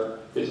groundwater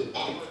is a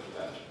part of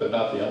that, but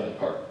not the only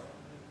part.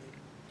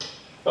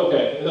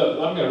 Okay,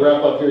 I'm going to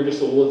wrap up here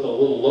just with a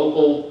little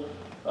local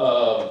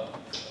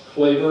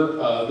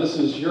flavor. This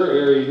is your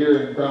area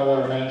here in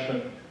groundwater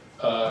management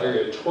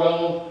area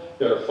 12.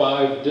 There are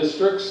 5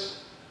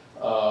 districts,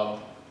 and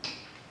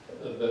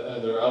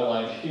they're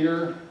outlined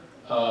here.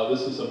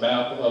 This is a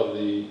map of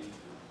the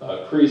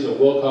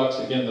Carrizo-Wilcox.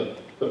 Again,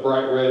 the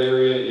bright red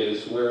area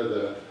is where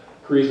the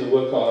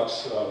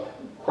Carrizo-Wilcox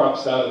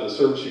crops out of the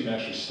surface. You can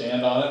actually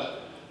stand on it.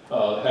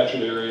 The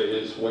hatchet area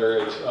is where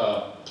it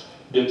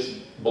dips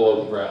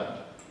below the ground.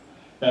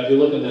 Now, if you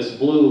look at this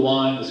blue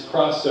line, this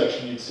cross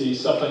section, you'd see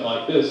something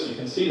like this. You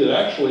can see that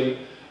actually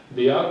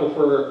the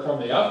aquifer from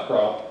the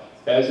outcrop,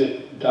 as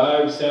it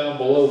dives down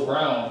below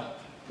ground,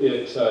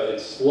 it's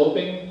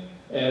sloping,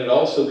 and it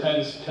also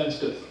tends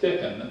to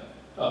thicken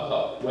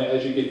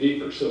as you get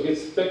deeper. So it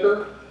gets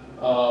thicker,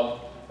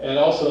 and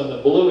also in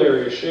the blue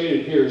area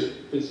shaded here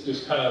is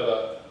just kind of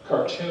a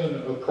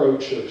cartoon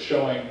approach of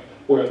showing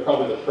where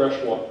probably the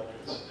fresh water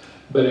is.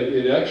 But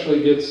it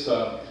actually gets,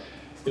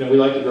 we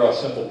like to draw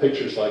simple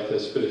pictures like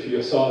this, but if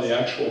you saw the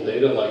actual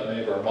data like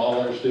many of our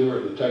modelers do,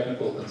 or the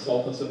technical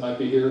consultants that might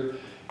be here,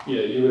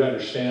 you would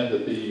understand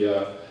that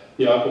the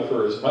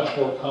aquifer is much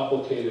more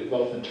complicated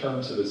both in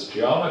terms of its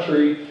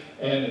geometry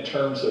and in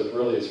terms of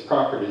really its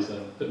properties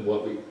than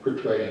what we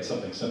portray in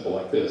something simple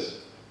like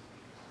this.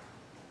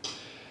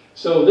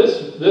 So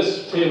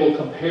this table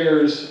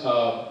compares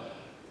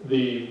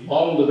the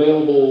modeled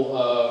available,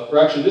 or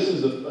actually this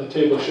is a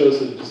table that shows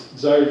the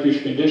desired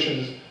future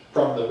conditions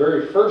from the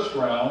very first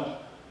round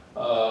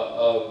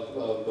of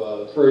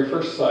the very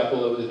first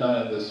cycle that was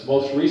done in this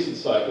most recent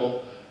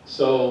cycle.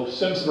 So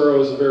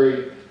Simsboro is a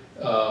very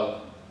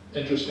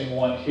interesting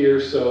one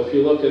here. So if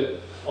you look at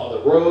on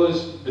the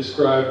rows,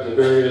 describe the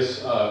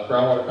various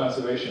groundwater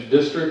conservation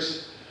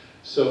districts.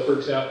 So for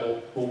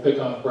example, we'll pick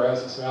on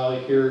Brazos Valley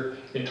here.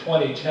 In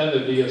 2010, the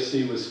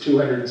DFC was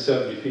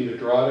 270 feet of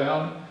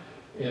drawdown.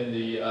 In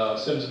the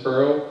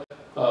Simsboro,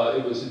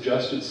 it was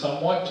adjusted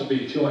somewhat to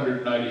be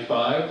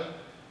 295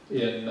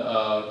 in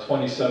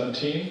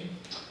 2017.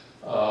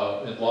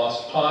 In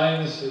Lost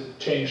Pines, it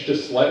changed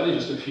just slightly,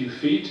 just a few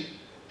feet.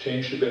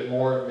 Changed a bit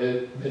more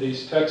in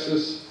Mid-East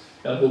Texas,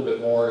 and a little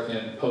bit more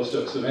in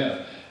Post-Oak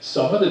Savannah.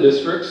 Some of the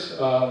districts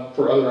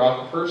for other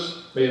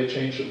aquifers may have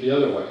changed it the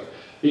other way.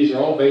 These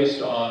are all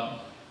based on,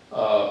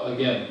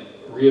 again,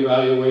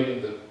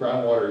 reevaluating the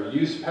groundwater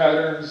use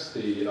patterns,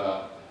 the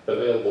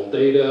available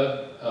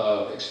data,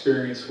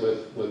 experience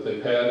with what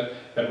they've had,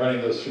 and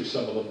running those through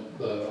some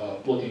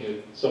of looking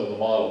at some of the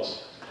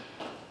models.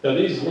 Now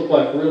these look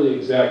like really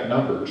exact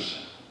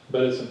numbers,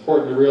 but it's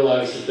important to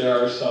realize that there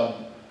are some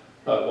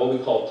what we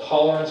call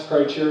tolerance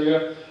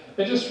criteria.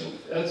 And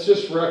that's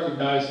just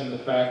recognizing the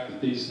fact that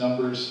these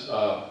numbers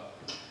are,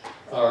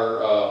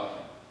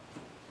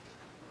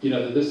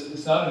 that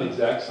it's not an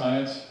exact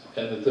science,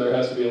 and that there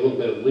has to be a little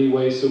bit of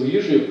leeway. So we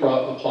usually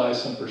apply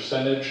some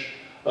percentage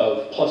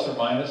of plus or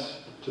minus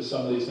to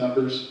some of these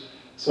numbers.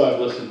 So I've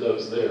listed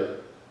those there.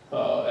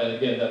 And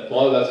again, a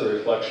lot of that's a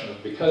reflection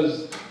of,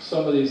 because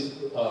some of these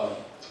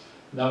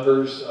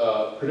numbers,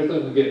 particularly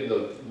when we get into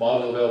the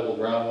model available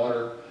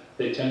groundwater,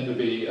 they tend to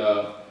be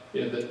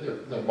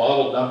they're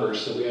modeled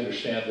numbers, so we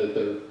understand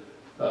that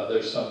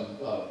there's some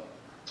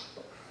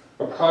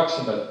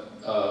approximate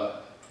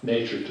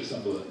nature to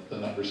some of the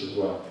numbers as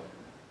well.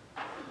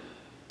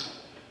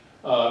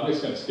 I'm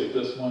just going to skip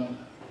this one.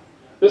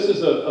 This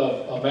is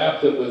a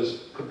map that was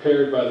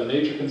prepared by the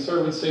Nature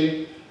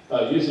Conservancy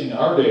using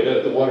our data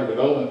at the Water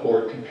Development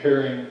Board,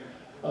 comparing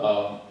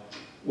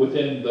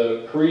within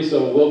the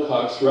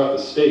Carrizo-Wilcox throughout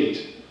the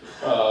state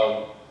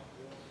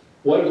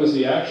what was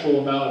the actual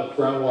amount of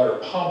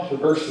groundwater pumped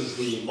versus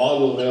the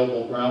model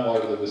available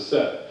groundwater that was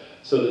set.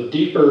 So the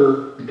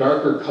deeper,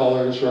 darker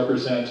colors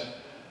represent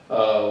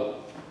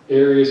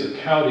areas or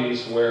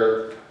counties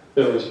where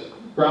there was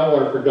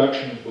groundwater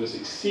production was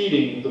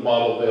exceeding the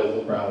model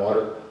available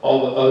groundwater.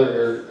 All the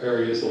other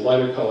areas, the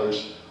lighter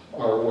colors,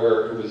 are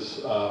where it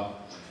was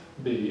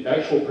the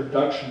actual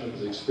production that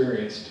was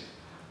experienced,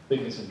 I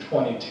think it's in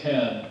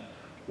 2010,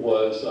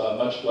 was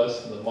much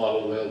less than the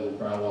model available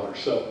groundwater.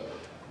 So,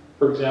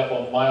 for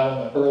example, in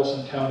Milam and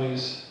Burleson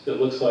counties, it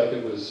looks like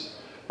it was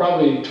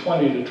probably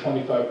 20 to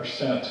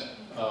 25%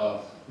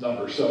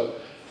 number. So,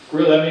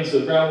 really, that means the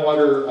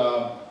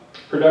groundwater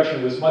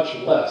production was much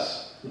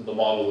less than the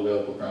model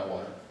available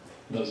groundwater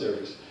in those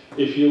areas.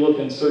 If you look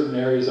in certain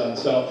areas on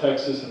South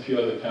Texas and a few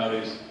other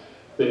counties,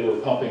 they were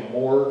pumping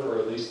more, or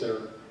at least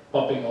they're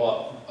pumping a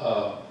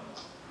lot.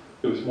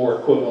 It was more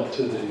equivalent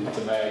to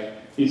the MAG.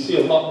 You'd see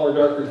a lot more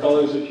darker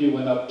colors if you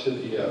went up to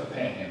the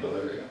Panhandle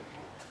area.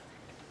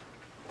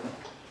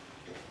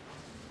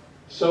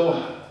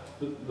 So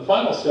the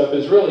final step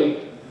is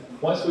really,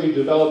 once we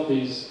develop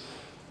these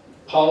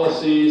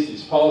policies,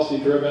 these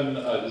policy-driven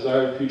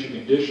desired future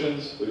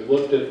conditions, we've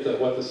looked at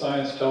what the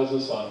science tells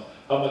us on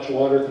how much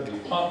water can be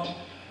pumped.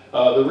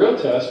 The real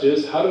test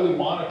is, how do we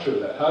monitor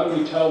that? How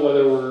do we tell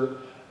whether we're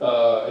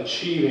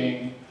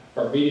achieving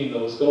or meeting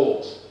those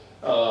goals?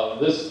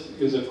 This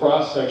is a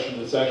cross-section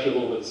that's actually a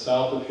little bit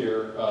south of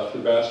here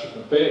through Bastrop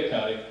and Fayette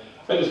County.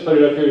 I just put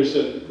it up here to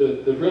say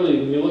that really,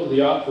 when you look at the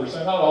aquifers,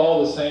 they're not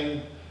all the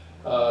same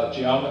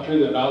geometry,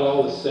 they're not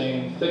all the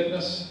same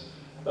thickness.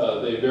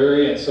 They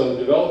vary, and so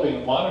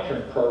developing a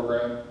monitoring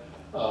program,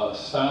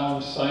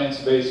 sound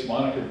science-based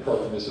monitoring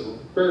program, is a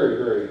very,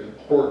 very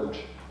important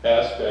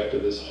aspect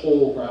of this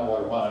whole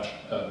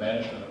groundwater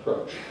management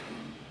approach.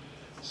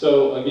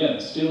 So again,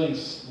 stealing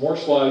more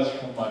slides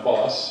from my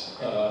boss,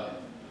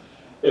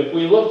 if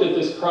we looked at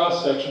this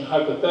cross-section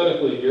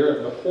hypothetically here,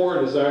 and before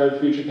a desired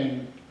future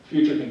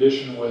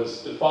condition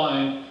was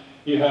defined,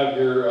 you have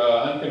your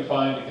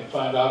unconfined and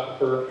confined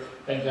aquifer,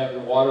 and you have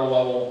your water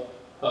level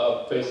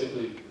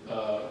basically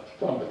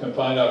from the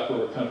confined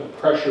aquifer, kind of a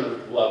pressure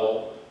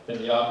level in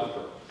the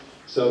aquifer.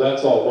 So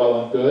that's all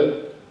well and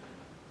good.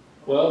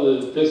 Well,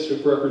 the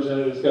district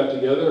representatives got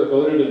together,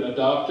 voted and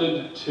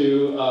adopted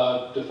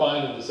to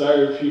define a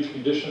desired future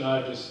condition.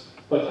 I just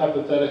put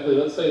hypothetically,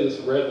 let's say this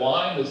red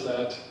line is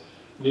that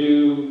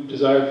new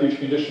desired future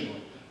condition.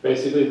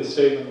 Basically, the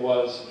statement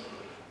was,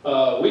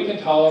 we can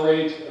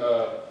tolerate,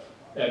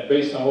 and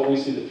based on what we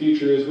see the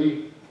future is,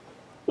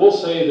 we'll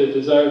say the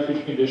desired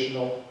future condition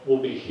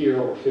will be here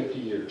over 50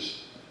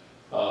 years.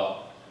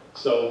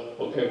 So,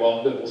 okay,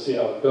 well, we'll see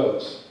how it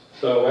goes.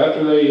 So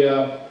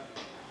after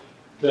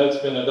that's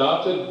been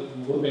adopted,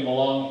 moving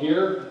along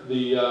here,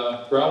 the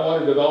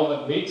groundwater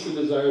development meets the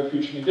desired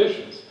future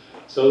conditions.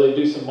 So they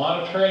do some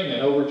monitoring,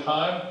 and over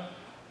time,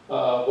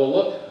 well,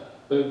 look,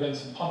 there have been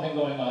some pumping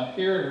going on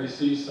here, and we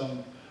see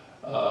some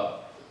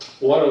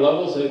water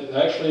levels that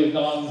actually have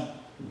gone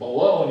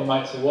below, and you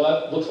might say, well,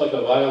 that looks like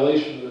a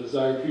violation of the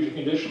desired future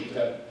condition. You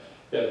had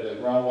the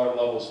groundwater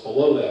levels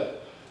below that.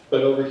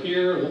 But over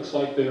here, it looks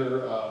like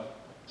they're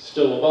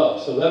still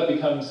above. So that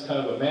becomes kind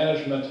of a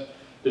management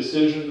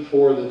decision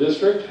for the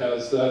district.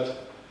 Has that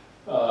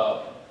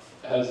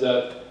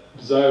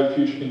desired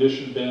future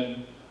condition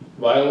been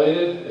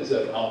violated? Is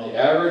that on the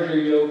average, are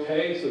you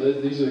okay? So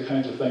these are the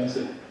kinds of things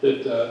that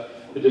the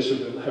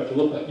district would have to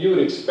look at. You would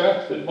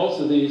expect that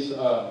most of these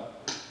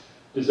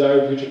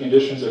desired future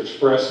conditions are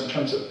expressed in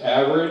terms of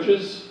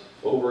averages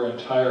over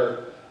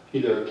entire,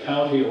 either a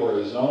county or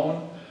a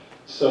zone.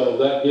 So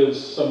that gives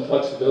some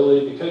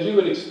flexibility, because you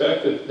would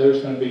expect that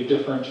there's going to be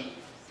different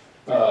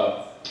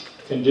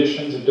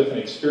conditions and different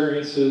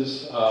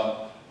experiences.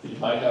 You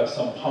might have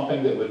some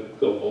pumping that would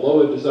go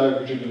below a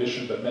desired future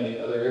condition, but many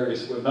other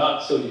areas would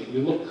not. So you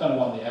look kind of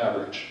on the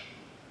average.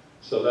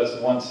 So that's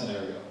one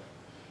scenario.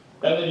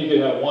 And then you could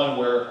have one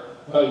where,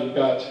 well, you've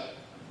got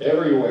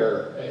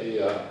everywhere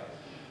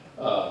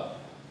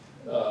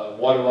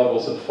water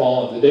levels have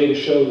fallen. The data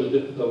show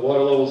that the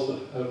water levels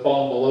have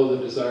fallen below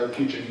the desired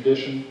future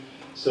condition.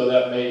 So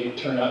that may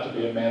turn out to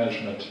be a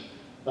management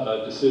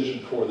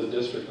decision for the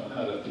district on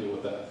how to deal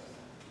with that.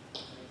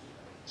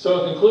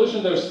 So in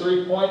conclusion, there's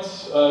 3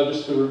 points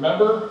just to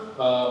remember,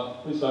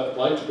 at least I'd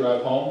like to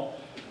drive home.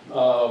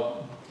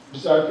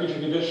 Desired future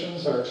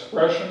conditions are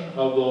expression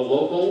of the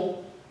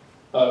local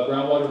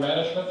groundwater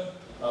management.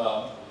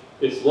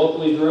 It's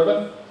locally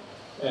driven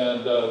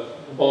and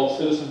involves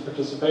citizen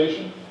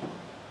participation.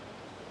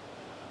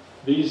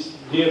 These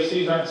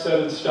DFCs aren't set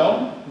in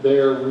stone.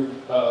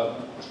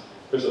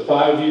 There's a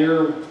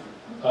 5-year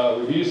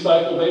review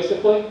cycle,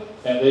 basically,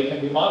 and they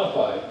can be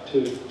modified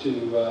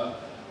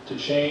to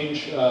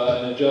change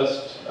and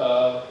adjust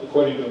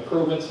according to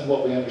improvements and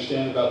what we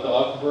understand about the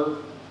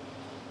aquifer.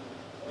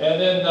 And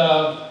then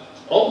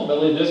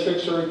ultimately,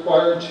 districts are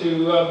required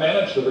to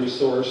manage the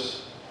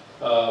resource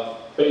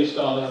based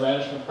on their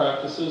management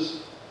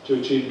practices to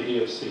achieve the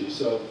DFC.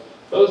 So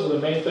those are the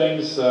main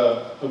things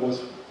I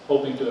was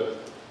hoping to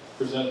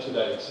present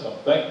today. So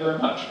thank you very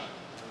much.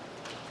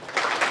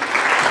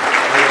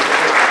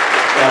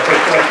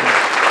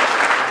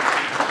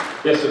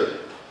 Yes, sir.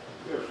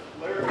 Yes,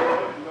 Larry,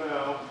 right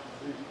now,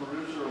 the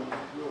producer of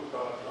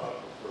Wilcox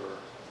Aquifer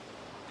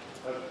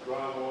has a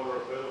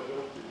groundwater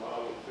availability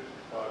model of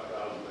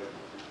 55,000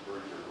 acre-feet per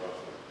year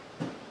roughly.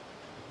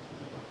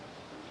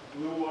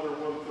 Blue Water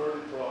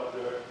 130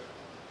 project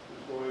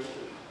is going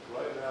to,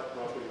 right now,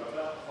 pumping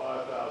about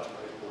 5,000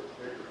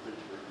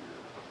 acre-feet per year.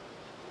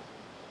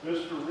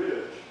 Mr.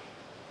 Ridge,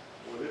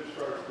 when it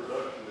starts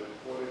production in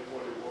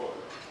 2021, will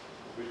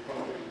be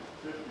pumping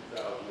 50,000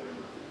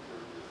 acre-feet per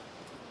year.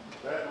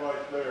 That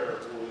right there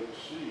will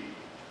exceed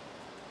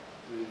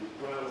the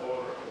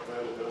groundwater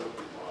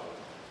availability model.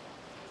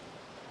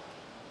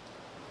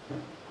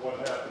 What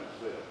happens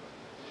then?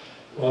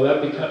 Well,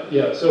 that becomes,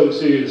 yeah, so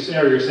the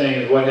scenario you're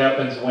saying is what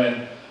happens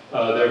when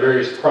there are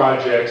various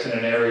projects in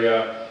an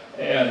area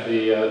and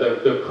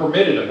the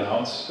permitted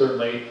amounts,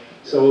 certainly.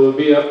 So it would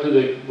be up to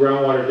the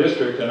groundwater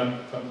district, and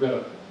I'm going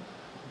to,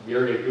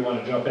 Gary, if you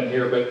want to jump in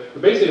here, but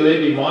basically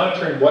they'd be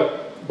monitoring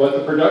what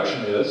the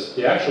production is,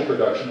 the actual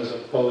production, as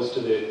opposed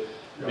to the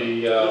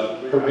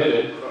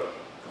permitted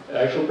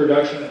actual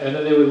production, and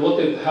then they would look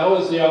at how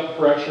is the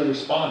aquifer actually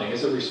responding.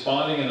 Is it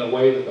responding in a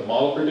way that the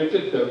model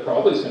predicted? There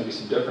probably is going to be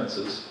some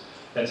differences.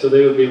 And so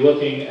they would be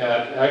looking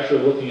at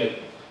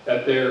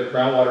their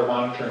groundwater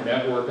monitoring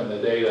network and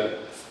the data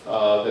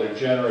that are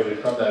generated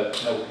from that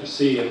to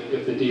see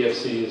if the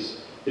DFC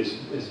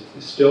is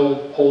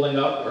still holding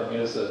up, or I mean,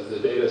 is the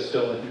data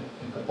still in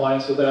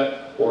compliance with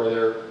that, or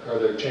are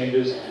there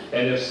changes?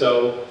 And if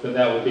so, then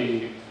that would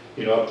be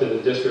up to the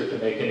district to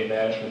make any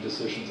management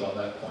decisions on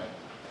that point.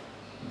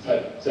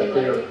 Is that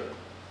clear?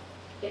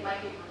 It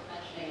might be worth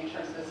mentioning in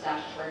terms of the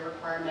statutory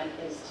requirement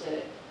is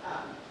to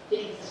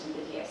be consistent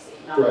with the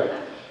DFC, not right. with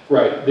them.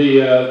 Right.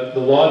 The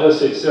law does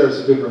say, Sarah's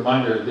a good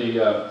reminder,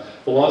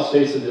 the law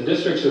states that the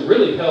districts are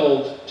really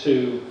held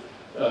to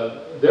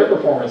their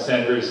performance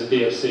standard is the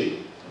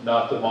DFC,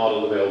 not the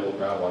model available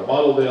groundwater.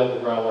 Model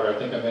available groundwater, I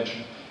think I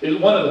mentioned, is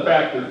one of the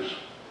factors,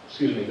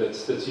 excuse me,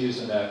 that's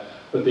used in that,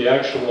 but the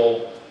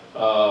actual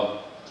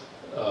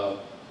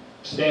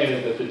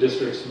standard that the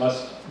districts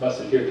must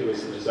adhere to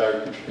is the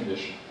desired future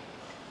condition.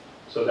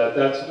 So that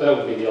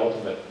would be the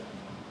ultimate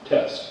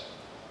test.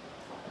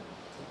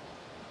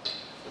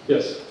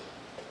 Yes?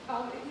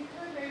 If you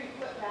could maybe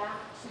flip back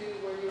to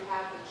where you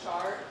have the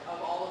chart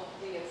of all of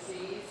the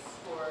DFCs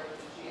for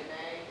the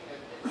GMA,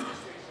 the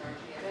districts in our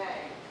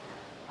GMA.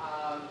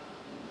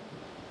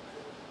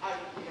 I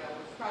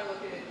was trying to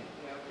look at it,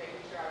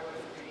 making sure I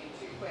wasn't reading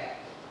too quick.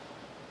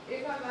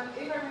 If I'm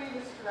reading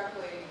this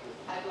correctly,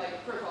 I'd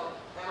like, first of all,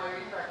 am I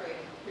reading correctly?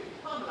 Could you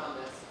comment on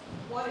this?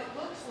 What it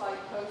looks like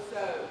Post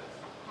Oak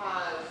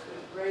has the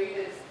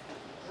greatest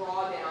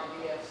drawdown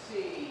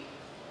DFC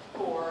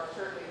for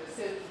certainly the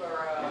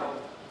Simsboro,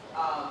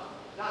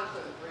 not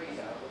just the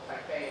Carrizo, looks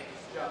like they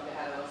just jumped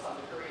ahead of us on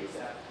the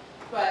Carrizo.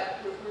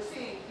 But we're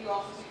seeing, you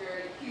also see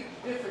very huge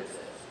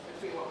differences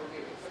between what we're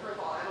doing. So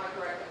first of all, am I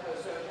correct that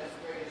Post Oak has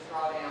the greatest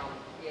drawdown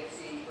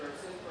DFC for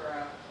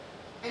Simsboro?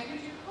 And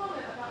could you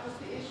comment about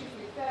just the issues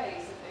we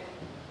face and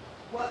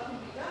what can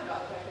be done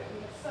about the fact that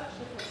we have such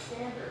different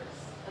standards?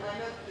 And I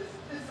know this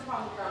is a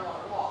problem with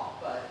groundwater law,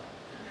 but...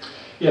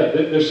 Yeah,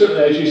 there's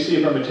certainly, as you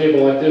see from a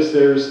table like this,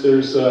 there's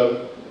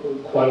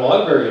quite a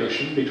lot of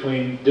variation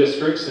between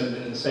districts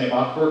in the same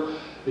aquifer.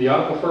 The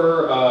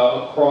aquifer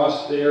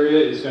across the area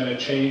is going to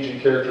change in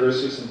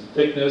characteristics and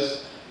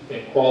thickness,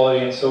 in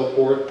quality and so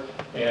forth.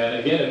 And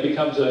again, it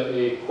becomes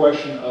a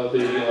question of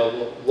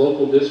the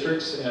local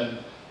districts and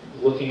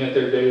looking at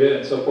their data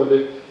and so forth.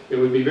 It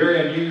would be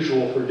very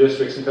unusual for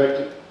districts, in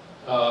fact,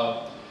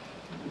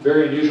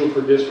 very unusual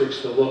for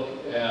districts to look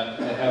and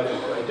have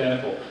it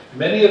identical.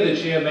 Many of the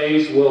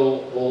GMAs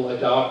will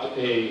adopt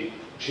a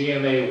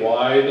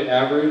GMA-wide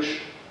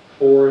average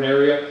for an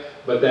area,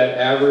 but that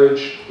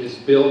average is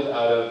built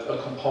out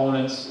of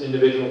components,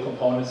 individual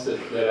components that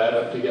add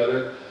up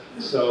together.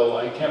 So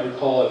I can't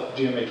recall if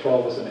GMA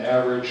 12 was an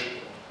average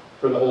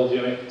for the whole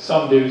GMA.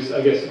 Some do,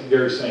 I guess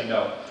Gary's saying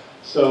no.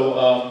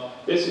 So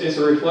it's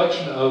a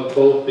reflection of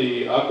both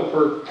the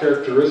aquifer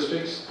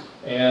characteristics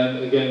and,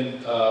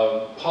 again,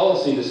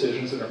 policy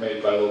decisions that are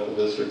made by local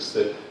districts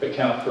that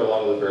account for a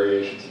lot of the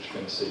variations that you're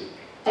going to see.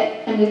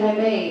 And if I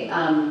may,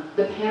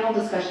 the panel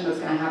discussion that's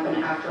going to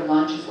happen after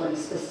lunch is going to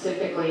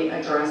specifically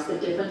address the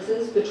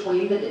differences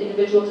between the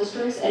individual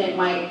districts, and it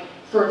might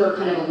further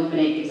kind of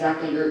illuminate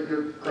exactly your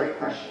great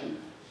question.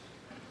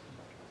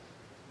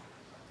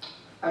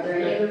 Are there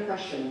any other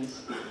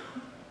questions?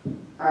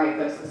 All right,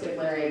 folks, let's give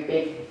Larry a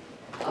big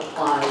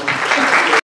applause.